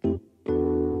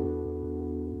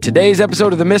 Today's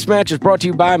episode of The Mismatch is brought to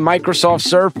you by Microsoft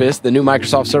Surface. The new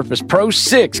Microsoft Surface Pro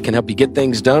 6 can help you get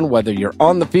things done, whether you're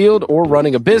on the field or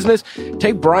running a business.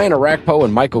 Take Brian Arakpo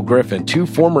and Michael Griffin, two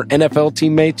former NFL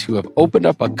teammates who have opened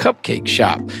up a cupcake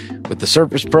shop. With the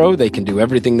Surface Pro, they can do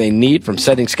everything they need, from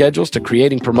setting schedules to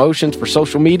creating promotions for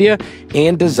social media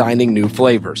and designing new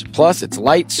flavors. Plus, it's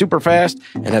light, super fast,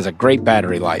 and has a great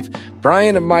battery life.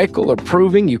 Brian and Michael are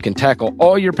proving you can tackle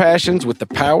all your passions with the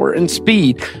power and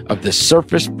speed of the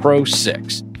Surface Pro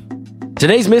 6.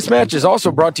 Today's Mismatch is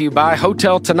also brought to you by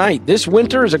Hotel Tonight. This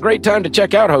winter is a great time to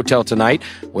check out Hotel Tonight.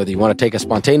 Whether you want to take a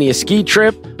spontaneous ski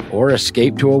trip or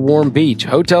escape to a warm beach,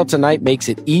 Hotel Tonight makes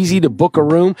it easy to book a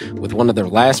room with one of their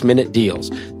last-minute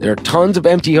deals. There are tons of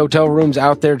empty hotel rooms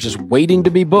out there just waiting to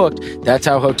be booked. That's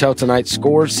how Hotel Tonight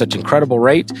scores such incredible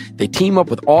rates. They team up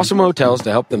with awesome hotels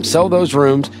to help them sell those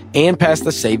rooms and pass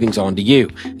the savings on to you.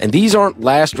 And these aren't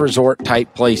last resort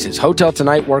type places. Hotel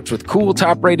Tonight works with cool,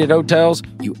 top-rated hotels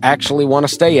you actually want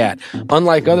to stay at.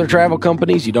 Unlike other travel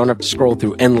companies, you don't have to scroll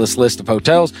through endless list of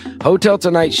hotels. Hotel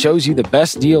Tonight shows you the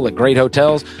best deal at great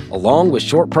hotels, along with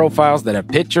short profiles that have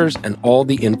pictures and all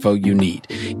the info you need.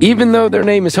 Even though their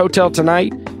name is Hotel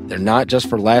Tonight, they're not just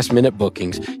for last-minute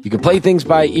bookings. You can play things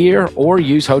by ear or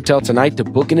use Hotel Tonight to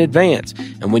book in advance.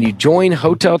 And when you join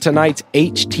Hotel Tonight's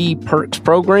HT Perks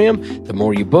program, the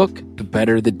more you book, the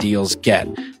better the deals get.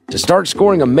 To start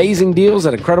scoring amazing deals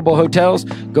at incredible hotels,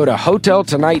 go to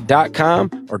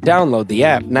HotelTonight.com or download the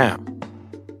app now.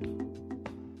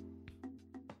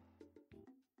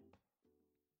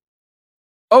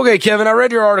 Okay, Kevin, I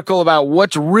read your article about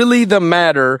what's really the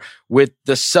matter with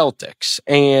the Celtics,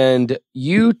 and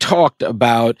you talked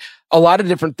about a lot of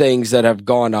different things that have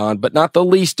gone on, but not the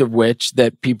least of which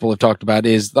that people have talked about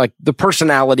is like the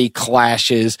personality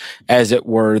clashes, as it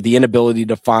were, the inability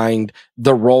to find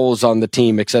the roles on the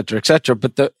team, et cetera, et cetera.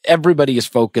 But everybody is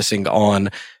focusing on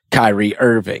Kyrie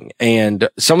Irving. And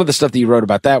some of the stuff that you wrote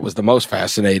about that was the most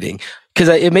fascinating, because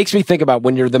it makes me think about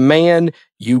when you're the man,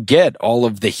 you get all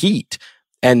of the heat.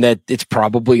 And that it's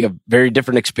probably a very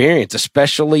different experience,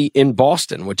 especially in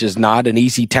Boston, which is not an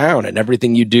easy town, and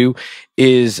everything you do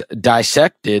is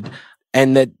dissected,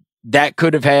 and that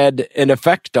could have had an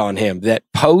effect on him. That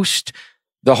post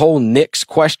the whole Knicks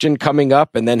question coming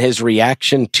up and then his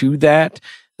reaction to that,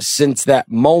 since that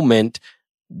moment,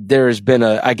 there's been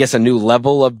I guess a new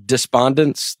level of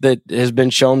despondence that has been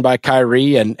shown by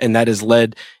Kyrie, and that has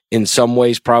led in some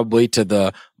ways probably to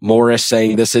the Morris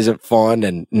saying this isn't fun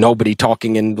and nobody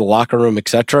talking in the locker room,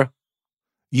 etc.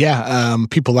 Yeah,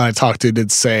 people that I talked to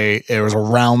did say it was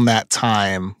around that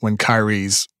time when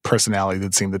Kyrie's personality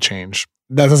did seem to change.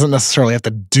 That doesn't necessarily have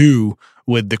to do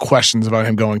with the questions about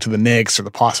him going to the Knicks or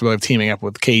the possibility of teaming up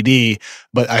with KD,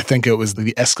 but I think it was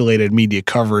the escalated media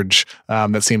coverage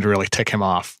that seemed to really tick him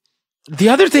off. The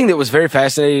other thing that was very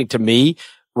fascinating to me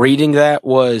reading that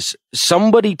was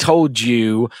somebody told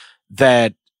you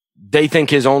that they think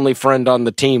his only friend on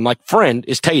the team, like friend,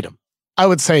 is Tatum. I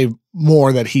would say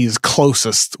more that he's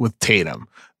closest with Tatum.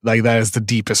 Like that is the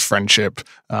deepest friendship.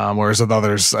 Whereas with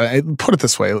others, put it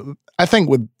this way, I think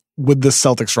with the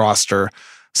Celtics roster,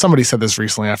 somebody said this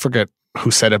recently, I forget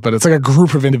who said it, but it's like a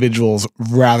group of individuals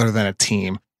rather than a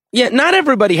team. Yeah, not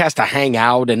everybody has to hang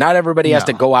out, and not everybody has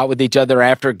to go out with each other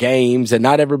after games, and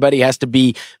not everybody has to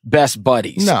be best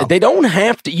buddies. No. They don't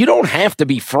have to. You don't have to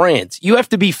be friends. You have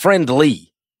to be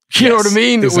friendly. You know what I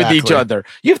mean? Exactly. With each other.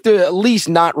 You have to at least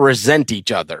not resent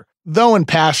each other. Though in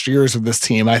past years of this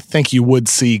team, I think you would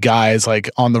see guys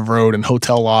like on the road in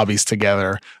hotel lobbies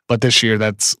together. But this year,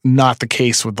 that's not the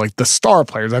case with like the star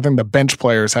players. I think the bench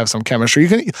players have some chemistry. You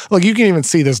can even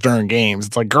see this during games.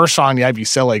 It's like Gershon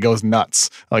Yabusele goes nuts.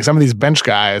 Like some of these bench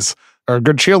guys are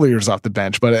good cheerleaders off the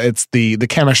bench, but it's the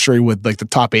chemistry with like the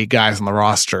top 8 guys on the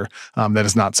roster that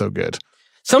is not so good.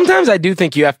 Sometimes I do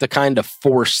think you have to kind of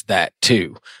force that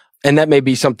too. And that may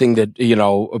be something that,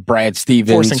 Brad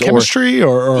Stevens. Forcing chemistry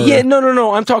or? Yeah,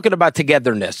 no. I'm talking about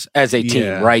togetherness as a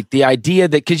team, right? The idea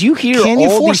that, because you hear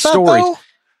all these stories. Though?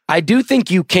 I do think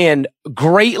you can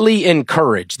greatly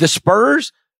encourage. The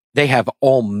Spurs, they have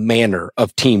all manner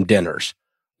of team dinners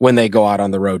when they go out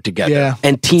on the road together,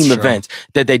 and team events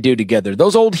that they do together.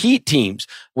 Those old Heat teams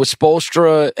with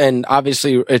Spoelstra, and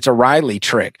obviously it's a Riley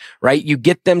trick, right? You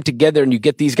get them together and you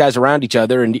get these guys around each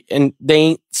other, and they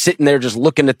ain't sitting there just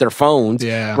looking at their phones,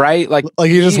 right? Like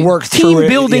you just work through team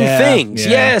building things.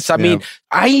 Yes. I mean,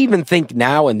 I even think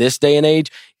now in this day and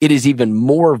age, it is even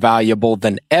more valuable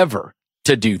than ever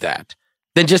to do that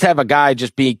than just have a guy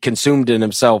just be consumed in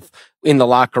himself in the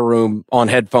locker room on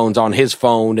headphones on his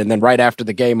phone, and then right after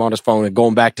the game on his phone and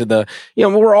going back to the,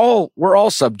 we're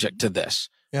all subject to this.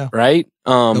 Right.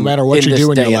 No matter what you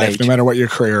do in your life, no matter what your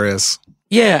career is.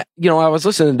 Yeah. I was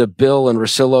listening to Bill and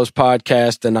Russillo's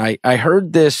podcast, and I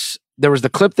heard this. There was the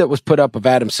clip that was put up of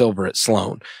Adam Silver at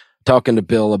Sloan talking to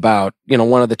Bill about,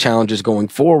 one of the challenges going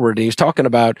forward. And he was talking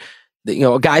about,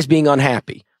 guys being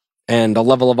unhappy and a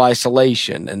level of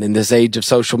isolation, and in this age of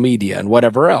social media and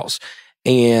whatever else.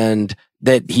 And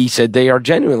that he said they are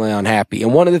genuinely unhappy.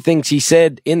 And one of the things he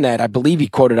said in that, I believe he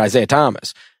quoted Isaiah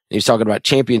Thomas. He's talking about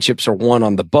championships are won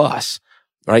on the bus,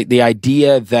 right? The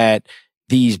idea that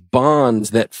these bonds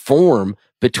that form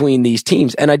between these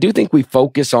teams. And I do think we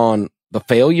focus on the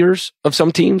failures of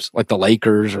some teams like the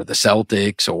Lakers or the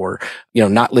Celtics, or,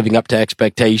 not living up to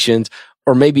expectations,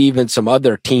 or maybe even some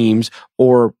other teams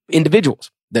or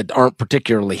individuals that aren't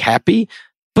particularly happy.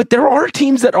 But there are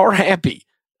teams that are happy.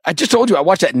 I just told you, I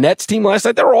watched that Nets team last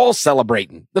night. They're all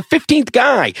celebrating. The 15th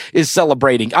guy is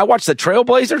celebrating. I watched the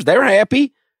Trailblazers. They're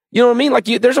happy. You know what I mean? Like,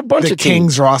 there's a bunch of teams. The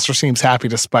Kings roster seems happy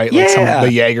despite some of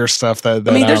the Jaeger stuff.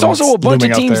 There's also a bunch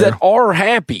of teams that are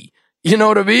happy. You know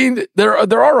what I mean? There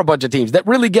are a bunch of teams that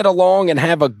really get along and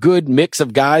have a good mix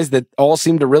of guys that all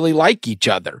seem to really like each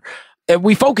other. And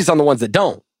we focus on the ones that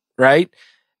don't, right?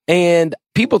 And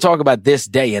people talk about this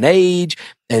day and age,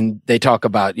 and they talk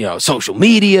about, social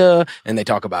media, and they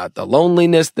talk about the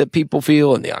loneliness that people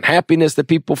feel and the unhappiness that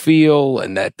people feel,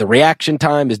 and that the reaction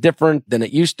time is different than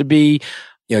it used to be.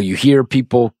 You hear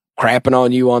people crapping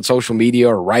on you on social media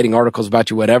or writing articles about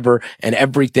you, whatever, and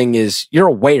you're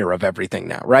aware of everything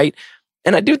now, right?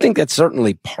 And I do think that's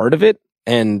certainly part of it,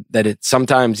 and that it's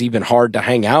sometimes even hard to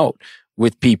hang out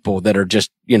with people that are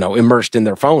just, immersed in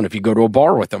their phone if you go to a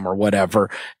bar with them or whatever.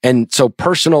 And so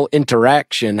personal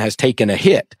interaction has taken a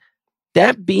hit.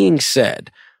 That being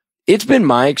said, it's been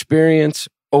my experience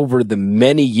over the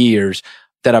many years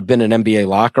that I've been in NBA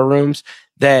locker rooms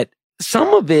that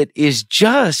some of it is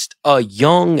just a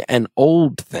young and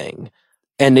old thing,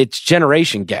 and it's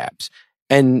generation gaps.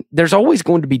 And there's always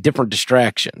going to be different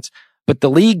distractions, but the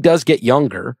league does get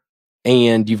younger.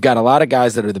 And you've got a lot of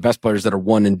guys that are the best players that are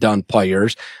one and done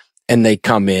players, and they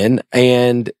come in.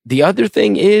 And the other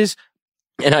thing is,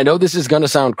 and I know this is going to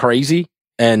sound crazy,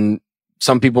 and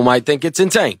some people might think it's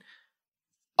insane.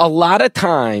 A lot of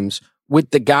times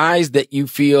with the guys that you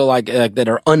feel like that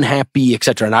are unhappy,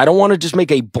 etc. And I don't want to just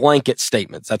make a blanket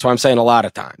statement. That's why I'm saying a lot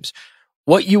of times.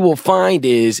 What you will find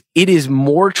is it is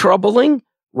more troubling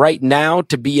right now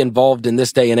to be involved in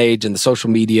this day and age and the social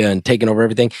media and taking over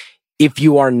everything if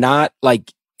you are not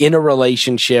like in a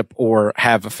relationship or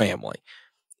have a family.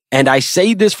 And I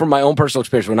say this from my own personal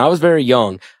experience. When I was very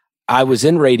young, I was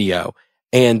in radio,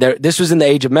 and this was in the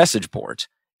age of message boards,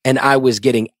 and I was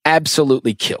getting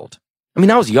absolutely killed. I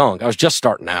mean, I was young. I was just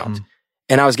starting out,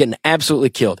 and I was getting absolutely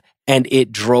killed, and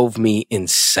it drove me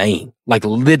insane, like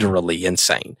literally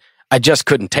insane. I just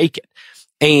couldn't take it.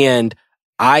 And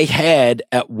I had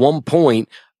at one point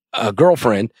a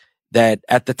girlfriend that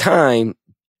at the time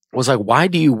was like, why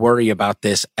do you worry about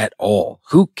this at all?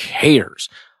 Who cares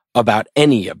about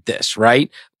any of this,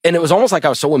 right? And it was almost like I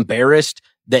was so embarrassed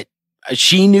that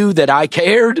she knew that I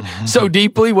cared so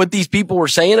deeply what these people were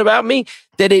saying about me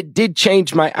that it did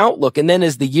change my outlook. And then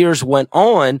as the years went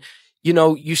on,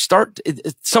 you start,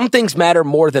 some things matter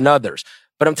more than others.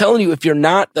 But I'm telling you, if you're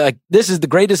not, this is the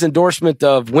greatest endorsement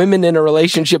of women in a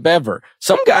relationship ever.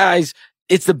 Some guys,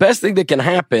 it's the best thing that can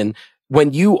happen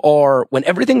when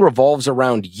everything revolves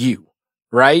around you,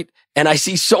 right? And I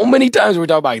see so many times we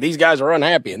talk about these guys are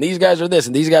unhappy and these guys are this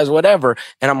and these guys are whatever.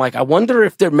 And I'm like, I wonder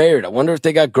if they're married. I wonder if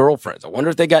they got girlfriends. I wonder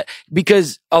if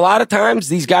because a lot of times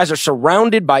these guys are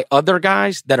surrounded by other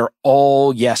guys that are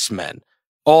all yes men,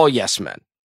 all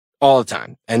the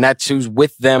time. And that's who's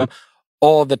with them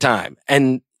all the time.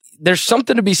 And there's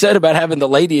something to be said about having the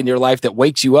lady in your life that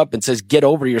wakes you up and says, get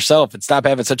over yourself and stop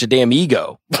having such a damn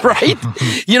ego, right?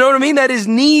 You know what I mean? That is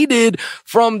needed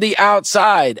from the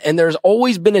outside. And there's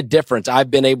always been a difference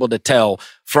I've been able to tell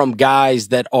from guys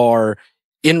that are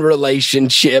in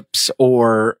relationships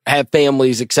or have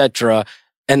families, etc.,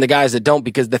 and the guys that don't,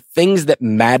 because the things that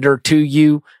matter to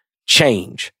you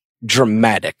change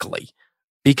dramatically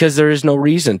because there is no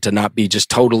reason to not be just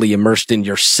totally immersed in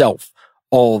yourself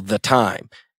all the time.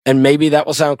 And maybe that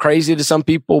will sound crazy to some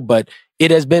people, but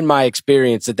it has been my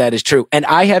experience that is true. And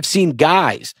I have seen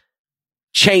guys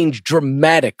change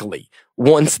dramatically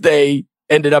once they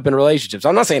ended up in relationships.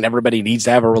 I'm not saying everybody needs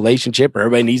to have a relationship or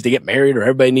everybody needs to get married or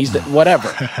everybody needs to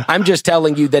whatever. I'm just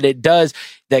telling you that it does,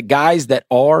 that guys that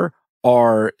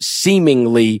are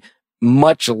seemingly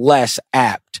much less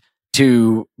apt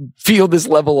to feel this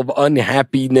level of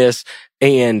unhappiness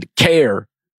and care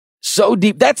so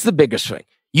deep. That's the biggest thing.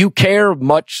 You care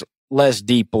much less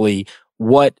deeply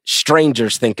what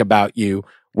strangers think about you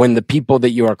when the people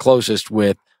that you are closest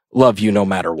with love you no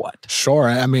matter what. Sure.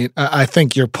 I mean, I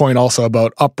think your point also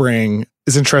about upbringing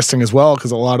is interesting as well,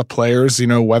 because a lot of players,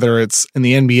 whether it's in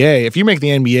the NBA, if you make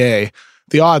the NBA,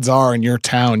 the odds are in your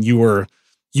town you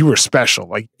were special.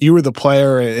 Like, you were the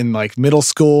player in like middle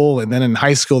school, and then in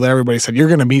high school that everybody said you're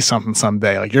going to be something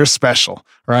someday. Like, you're special,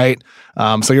 right?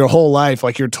 So your whole life,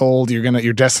 like, you're told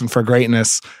you're destined for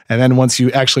greatness, and then once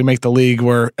you actually make the league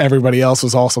where everybody else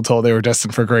was also told they were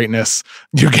destined for greatness,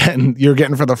 you're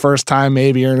getting for the first time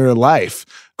maybe in your life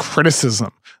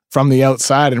criticism from the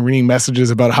outside and reading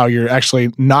messages about how you're actually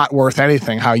not worth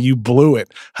anything, how you blew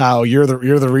it, how you're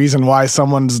the reason why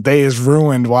someone's day is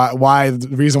ruined, why the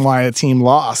reason why a team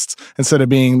lost, instead of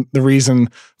being the reason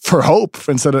for hope.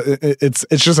 Instead of it's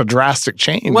just a drastic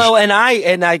change. Well,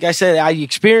 and like I said, I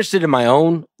experienced it in my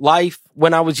own life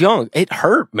when I was young. It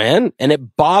hurt, man, and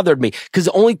it bothered me because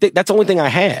that's the only thing I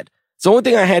had. It's the only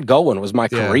thing I had going was my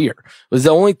career. It was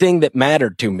the only thing that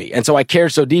mattered to me. And so I care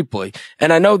so deeply.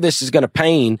 And I know this is going to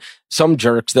pain some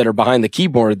jerks that are behind the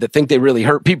keyboard that think they really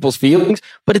hurt people's feelings.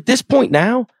 But at this point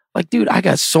now, like, dude, I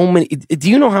got so many. Do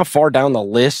you know how far down the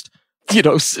list,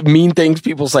 mean things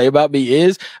people say about me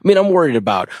is? I mean, I'm worried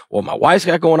about what my wife's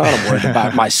got going on. I'm worried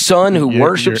about my son who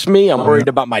worships me. I'm worried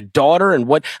about my daughter and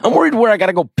I'm worried where I got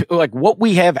to go, like what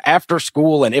we have after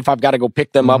school and if I've got to go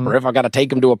pick them up or if I've got to take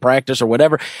them to a practice or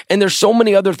whatever. And there's so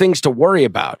many other things to worry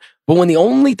about. But when the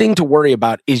only thing to worry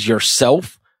about is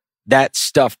yourself, that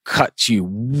stuff cuts you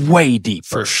way deeper.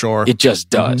 For sure. It just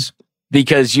does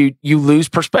because you lose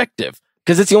perspective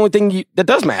because it's the only thing that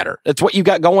does matter. It's what you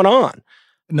got going on.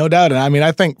 No doubt. And I mean,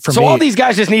 I think for me, all these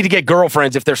guys just need to get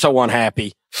girlfriends if they're so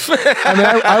unhappy. I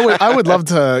mean, I would love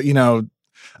to,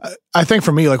 I think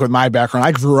for me, like with my background,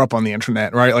 I grew up on the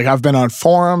internet, right? Like, I've been on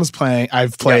forums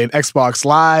I've played Xbox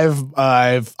Live.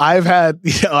 I've had,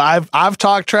 I've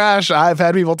talked trash. I've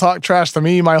had people talk trash to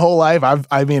me my whole life.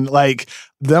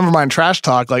 Never mind trash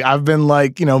talk. Like, I've been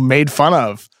made fun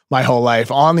of my whole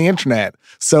life on the internet.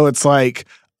 So it's like,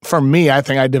 for me, I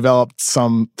think I developed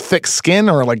some thick skin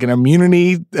or like an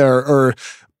immunity or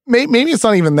maybe it's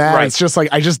not even that. Right. It's just like,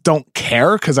 I just don't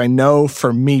care because I know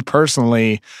for me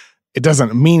personally, it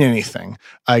doesn't mean anything.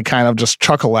 I kind of just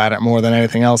chuckle at it more than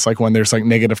anything else. Like when there's like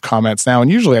negative comments now, and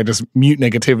usually I just mute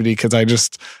negativity because I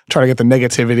just try to get the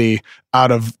negativity out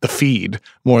of the feed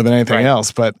more than anything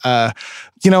else. But, I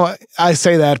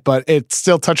say that, but it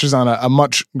still touches on a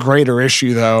much greater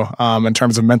issue though, in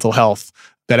terms of mental health,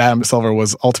 that Adam Silver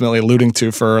was ultimately alluding to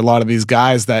for a lot of these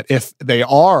guys, that if they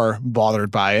are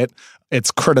bothered by it, it's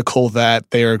critical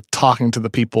that they are talking to the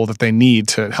people that they need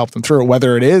to help them through it,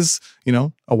 whether it is,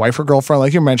 a wife or girlfriend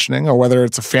like you're mentioning, or whether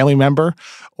it's a family member,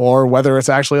 or whether it's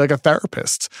actually like a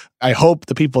therapist. I hope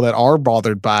the people that are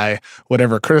bothered by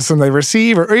whatever criticism they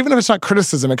receive, or even if it's not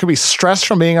criticism, it could be stress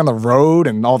from being on the road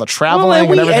and all the traveling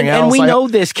and everything else. And we know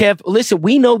this, Kev. Listen,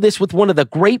 we know this with one of the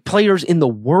great players in the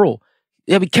world.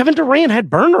 I mean, Kevin Durant had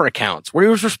burner accounts where he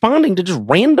was responding to just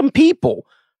random people.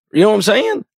 You know what I'm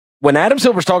saying? When Adam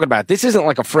Silver's talking about it, this isn't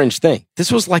like a fringe thing.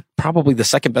 This was like probably the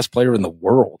second best player in the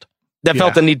world that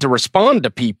felt the need to respond to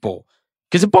people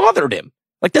because it bothered him.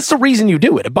 Like, that's the reason you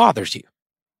do it. It bothers you.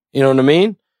 You know what I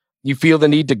mean? You feel the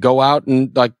need to go out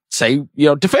and like say,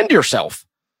 defend yourself.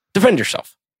 Defend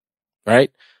yourself.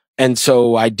 Right? And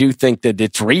so I do think that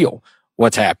it's real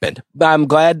what's happened. I'm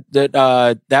glad that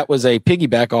that was a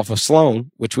piggyback off of Sloan,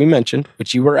 which we mentioned,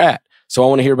 which you were at. So I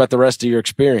want to hear about the rest of your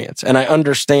experience. And I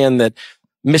understand that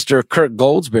Mr. Kirk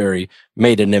Goldsberry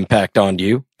made an impact on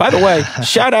you. By the way,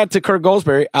 shout out to Kirk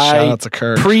Goldsberry. Shout out to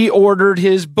Kirk. Pre-ordered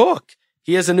his book.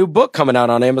 He has a new book coming out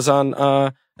on Amazon,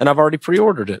 and I've already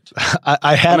pre-ordered it.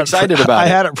 I'm excited about it. I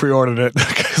hadn't pre-ordered it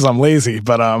because I'm lazy,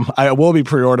 but I will be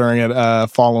pre-ordering it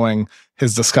following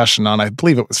his discussion on, I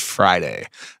believe it was Friday.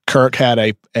 Kirk had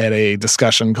a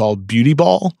discussion called Beauty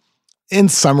Ball. In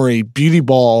summary, Beauty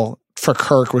Ball for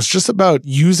Kirk was just about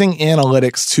using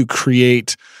analytics to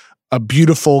create a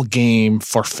beautiful game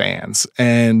for fans.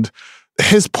 And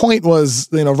his point was,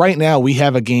 right now we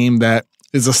have a game that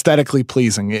is aesthetically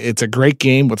pleasing. It's a great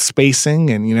game with spacing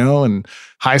and, and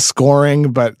high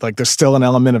scoring, but like there's still an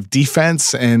element of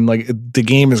defense and like the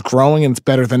game is growing and it's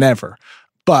better than ever.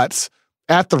 But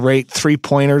at the rate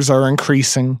 3-pointers are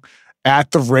increasing,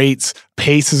 at the rates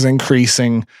pace is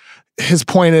increasing. His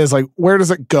point is like, where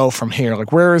does it go from here?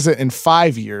 Like, where is it in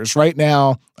 5 years? Right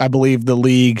now, I believe the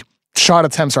league shot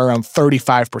attempts are around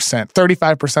 35%.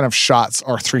 35% of shots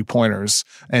are 3-pointers.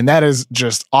 And that is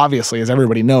just obviously, as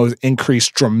everybody knows,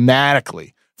 increased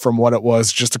dramatically from what it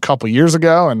was just a couple years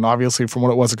ago. And obviously from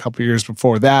what it was a couple years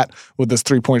before that with this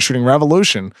 3-point shooting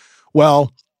revolution.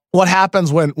 Well, what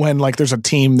happens when like there's a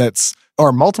team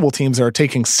or multiple teams that are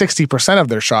taking 60% of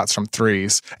their shots from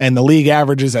threes and the league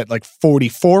averages at like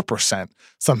 44%,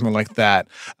 something like that?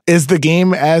 Is the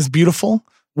game as beautiful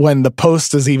when the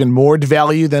post is even more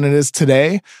devalued than it is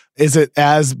today? Is it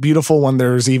as beautiful when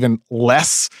there's even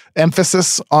less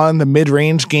emphasis on the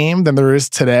mid-range game than there is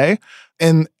today?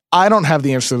 And I don't have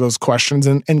the answer to those questions,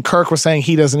 and Kirk was saying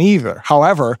he doesn't either.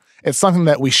 However, it's something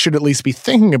that we should at least be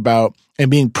thinking about and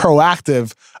being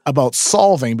proactive about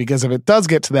solving, because if it does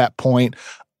get to that point,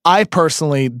 I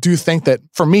personally do think that,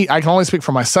 for me, I can only speak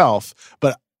for myself,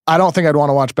 but I don't think I'd want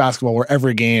to watch basketball where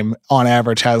every game on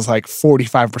average has like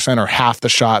 45% or half the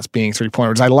shots being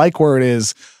 3-pointers. I like where it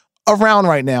is around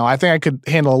right now. I think I could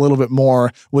handle a little bit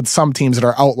more with some teams that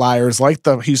are outliers, like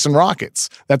the Houston Rockets.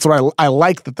 That's what I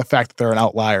like, that the fact that they're an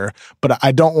outlier, but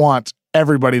I don't want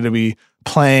everybody to be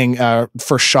playing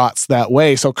for shots that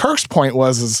way. So Kirk's point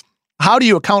is how do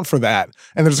you account for that?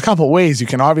 And there's a couple of ways. You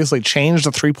can obviously change the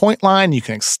 3-point line. You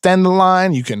can extend the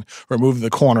line. You can remove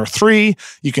the corner 3.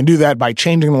 You can do that by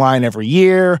changing the line every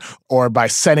year or by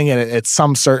setting it at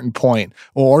some certain point.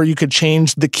 Or you could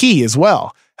change the key as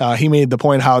well. He made the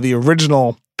point how the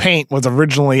original paint was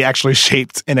originally actually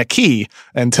shaped in a key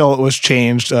until it was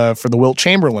changed for the Wilt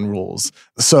Chamberlain rules.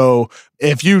 So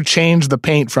if you change the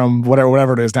paint from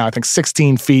whatever it is now, I think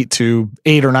 16 feet to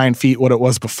 8 or 9 feet, what it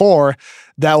was before,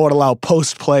 that would allow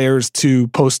post players to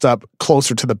post up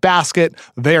closer to the basket,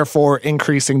 therefore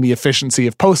increasing the efficiency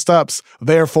of post ups,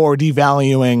 therefore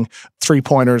devaluing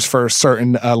 3-pointers for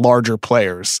certain larger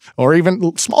players or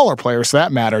even smaller players for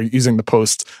that matter, using the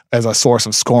post as a source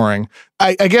of scoring.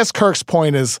 I guess Kirk's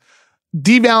point is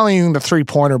devaluing the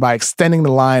 3-pointer by extending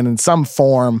the line in some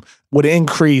form would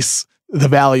increase the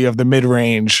value of the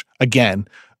mid-range again.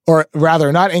 Or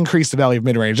rather, not increase the value of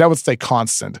mid-range. I would stay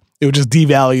constant. It would just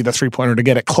devalue the 3-pointer to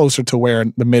get it closer to where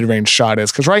the mid-range shot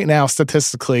is. Because right now,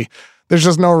 statistically, there's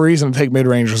just no reason to take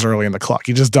mid-rangers early in the clock.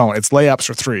 You just don't. It's layups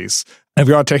or threes. And if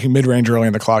you're not taking mid-range early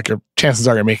in the clock, your chances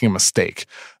are you're making a mistake.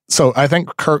 So I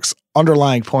think Kirk's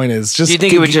underlying point is just... Do you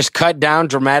think it would just cut down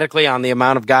dramatically on the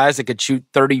amount of guys that could shoot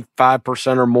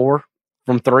 35% or more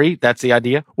from 3? That's the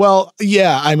idea? Well,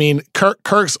 yeah. I mean,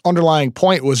 Kirk's underlying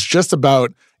point was just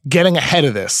about getting ahead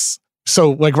of this.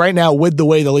 So like right now, with the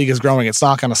way the league is growing, it's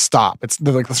not going to stop. It's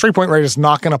like the 3-point rate is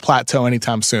not going to plateau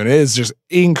anytime soon. It is just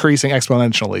increasing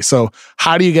exponentially. So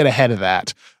how do you get ahead of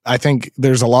that? I think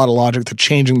there's a lot of logic to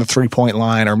changing the 3-point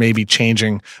line or maybe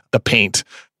changing the paint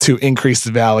to increase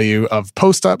the value of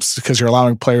post-ups because you're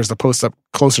allowing players to post up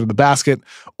closer to the basket,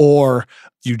 or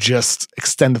you just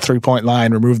extend the 3-point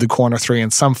line, remove the corner 3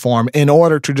 in some form in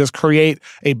order to just create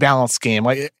a balanced game.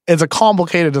 Like, it's a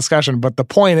complicated discussion, but the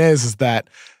point is that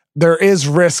there is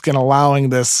risk in allowing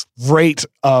this rate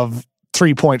of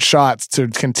 3-point shots to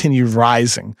continue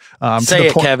rising. Say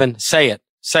it, Kevin. Say it.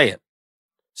 Say it.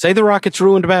 Say the Rockets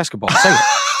ruined basketball. Say it.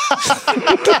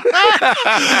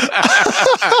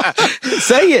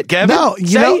 Say it, Kevin. No,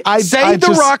 say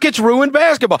the Rockets ruined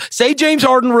basketball. Say James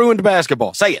Harden ruined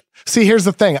basketball. Say it. See, here's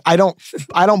the thing. I don't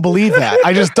believe that.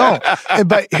 I just don't.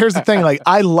 But here's the thing. Like,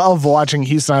 I love watching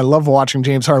Houston. I love watching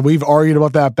James Harden. We've argued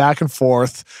about that back and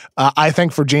forth. I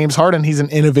think for James Harden, he's an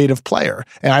innovative player.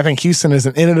 And I think Houston is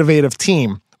an innovative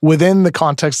team within the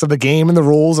context of the game and the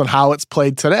rules and how it's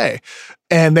played today.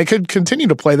 And they could continue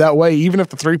to play that way even if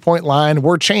the 3-point line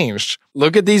were changed.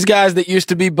 Look at these guys that used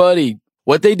to be buddy.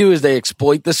 What they do is they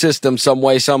exploit the system some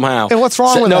way, somehow. And what's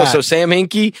wrong with that? So Sam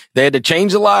Hinkie, they had to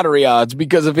change the lottery odds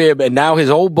because of him. And now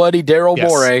his old buddy, Daryl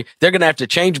Morey, they're going to have to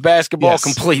change basketball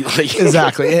completely.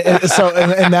 Exactly.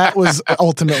 And that was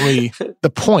ultimately the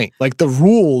point. Like, the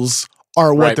rules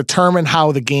are what determine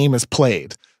how the game is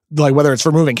played. Like, whether it's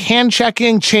removing hand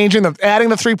checking, adding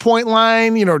the 3-point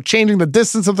line, changing the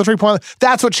distance of the 3-point line,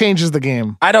 that's what changes the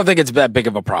game. I don't think it's that big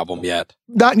of a problem yet.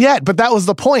 Not yet, but that was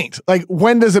the point. Like,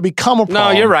 when does it become a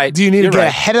problem? No, you're right. Do you need to get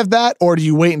ahead of that, or do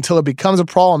you wait until it becomes a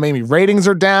problem? Maybe ratings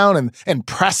are down and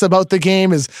press about the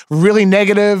game is really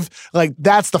negative. Like,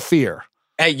 that's the fear.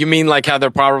 Hey, you mean like how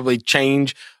they'll probably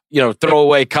change, throw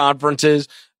away conferences?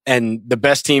 and the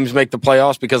best teams make the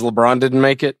playoffs because LeBron didn't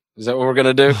make it? Is that what we're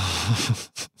going to do?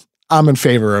 I'm in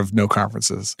favor of no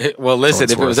conferences. Well,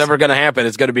 listen, if it was ever going to happen,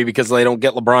 it's going to be because they don't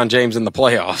get LeBron James in the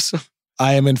playoffs.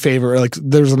 I am in favor. Like,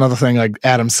 there's another thing, like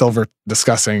Adam Silver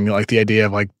discussing, like the idea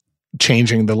of like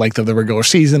changing the length of the regular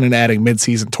season and adding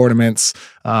mid-season tournaments.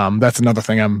 That's another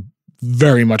thing I'm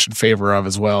very much in favor of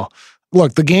as well.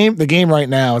 Look, the game right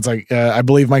now, it's like, I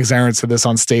believe Mike Zarin said this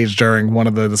on stage during one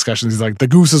of the discussions. He's like, the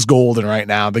goose is golden right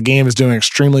now. The game is doing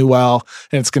extremely well,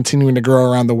 and it's continuing to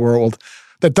grow around the world.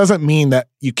 That doesn't mean that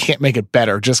you can't make it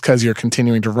better just because you're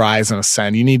continuing to rise and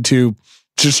ascend. You need to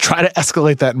just try to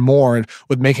escalate that more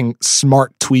with making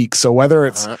smart tweaks. So whether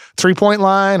it's 3-point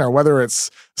line or whether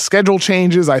it's schedule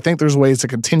changes, I think there's ways to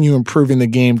continue improving the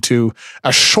game to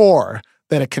assure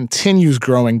that it continues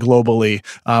growing globally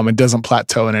and doesn't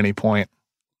plateau at any point.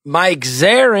 Mike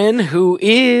Zarin, who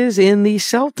is in the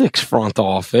Celtics front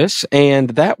office,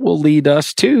 and that will lead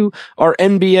us to our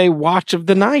NBA watch of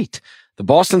the night. The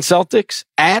Boston Celtics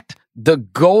at the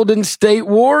Golden State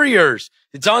Warriors.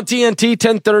 It's on TNT,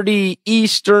 10:30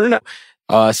 Eastern.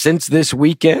 Since this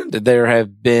weekend, there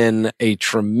have been a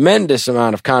tremendous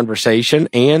amount of conversation,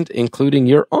 and including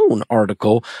your own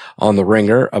article on The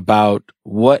Ringer about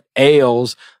what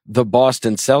ails the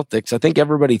Boston Celtics. I think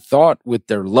everybody thought with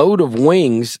their load of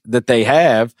wings that they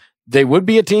have, they would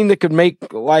be a team that could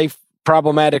make life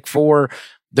problematic for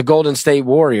the Golden State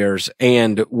Warriors.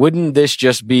 And wouldn't this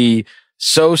just be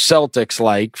so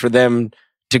Celtics-like for them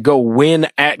to go win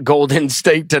at Golden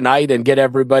State tonight and get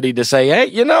everybody to say, hey,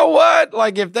 you know what?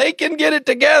 Like, if they can get it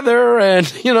together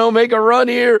and, make a run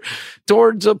here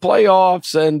towards the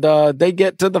playoffs and they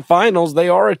get to the finals, they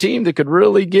are a team that could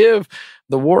really give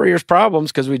the Warriors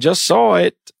problems, because we just saw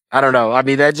it. I don't know. I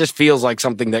mean, that just feels like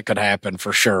something that could happen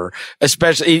for sure.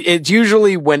 Especially, it's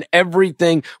usually when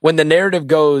the narrative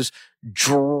goes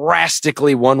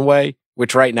drastically one way,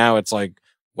 which right now it's like,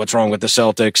 what's wrong with the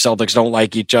Celtics? Celtics don't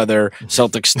like each other.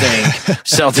 Celtics stink.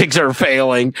 Celtics are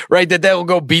failing, right? That they'll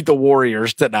go beat the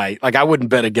Warriors tonight. Like, I wouldn't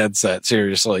bet against that,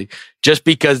 seriously. Just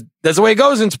because that's the way it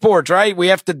goes in sports, right? We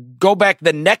have to go back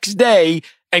the next day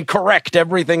and correct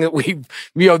everything that we've,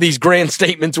 these grand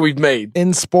statements we've made.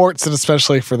 In sports, and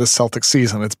especially for the Celtics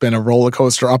season, it's been a roller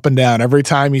coaster up and down. Every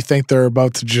time you think they're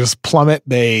about to just plummet,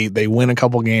 they win a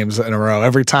couple games in a row.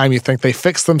 Every time you think they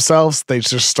fix themselves, they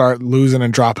just start losing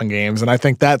and dropping games. And I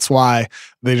think that's why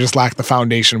they just lack the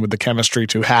foundation with the chemistry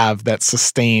to have that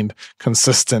sustained,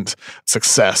 consistent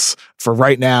success. For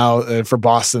right now, for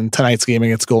Boston, tonight's game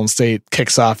against Golden State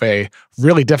kicks off a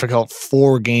really difficult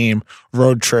 4-game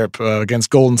road trip against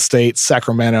Golden State,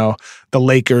 Sacramento, the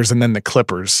Lakers, and then the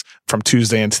Clippers from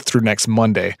Tuesday and through next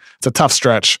Monday. It's a tough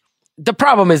stretch. The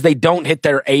problem is they don't hit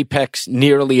their apex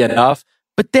nearly enough,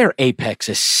 but their apex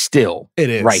is still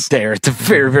right there. It's a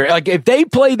very, very, like, if they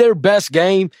play their best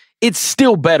game, it's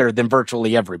still better than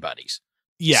virtually everybody's.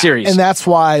 Yeah. Seriously. And that's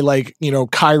why,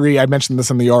 Kyrie, I mentioned this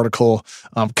in the article.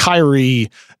 Kyrie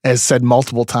has said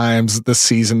multiple times this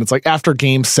season, it's like after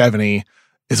game 70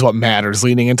 is what matters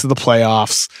leading into the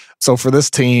playoffs. So for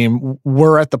this team,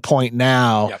 we're at the point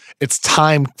now, It's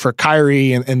time for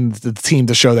Kyrie and the team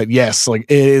to show that, yes, like,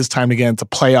 it is time to get into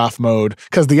playoff mode,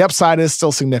 because the upside is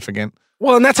still significant.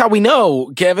 Well, and that's how we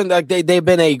know, Kevin, like they've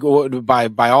been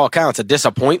by all accounts, a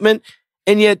disappointment.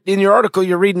 And yet in your article,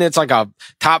 you're reading it's like a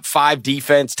top 5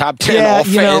 defense, top 10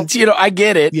 offense. I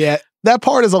get it. Yeah. That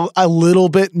part is a little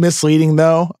bit misleading,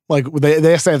 though. Like,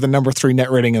 they have the number 3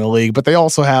 net rating in the league, but they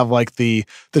also have like the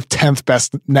 10th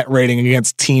best net rating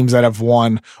against teams that have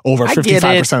won over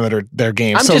 55% of their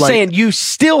games. I'm just saying, you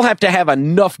still have to have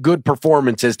enough good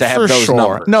performances to have those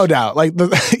numbers. No doubt.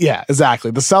 Yeah, exactly.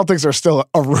 The Celtics are still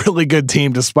a really good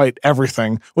team despite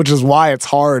everything, which is why it's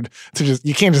hard to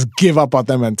you can't just give up on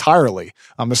them entirely.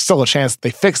 There's still a chance that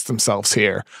they fix themselves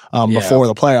here before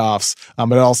the playoffs.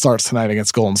 But it all starts tonight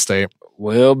against Golden State.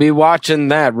 We'll be watching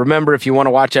that. Remember, if you want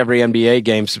to watch every NBA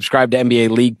game, subscribe to NBA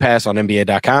League Pass on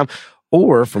NBA.com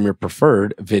or from your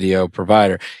preferred video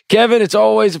provider. Kevin, it's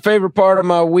always a favorite part of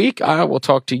my week. I will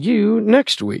talk to you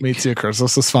next week. Me too, Chris.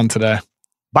 This was fun today.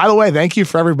 By the way, thank you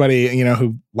for everybody,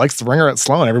 who likes the Ringer at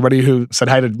Sloan. Everybody who said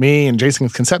hi to me and Jason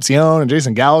Concepcion and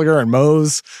Jason Gallagher and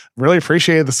Mose. Really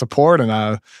appreciated the support,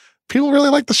 and people really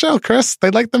like the show, Chris.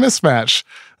 They like the mismatch.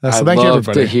 So thank you, everybody. I love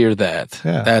to hear that.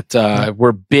 Yeah. That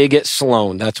we're big at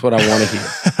Sloan. That's what I want to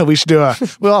hear.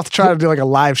 We'll have to try to do like a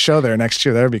live show there next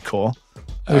year. That would be cool.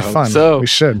 It'd be fun. So we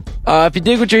should. If you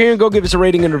dig what you're hearing, go give us a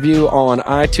rating and review on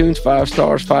iTunes. 5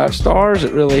 stars, 5 stars.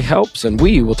 It really helps. And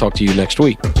we will talk to you next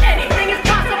week.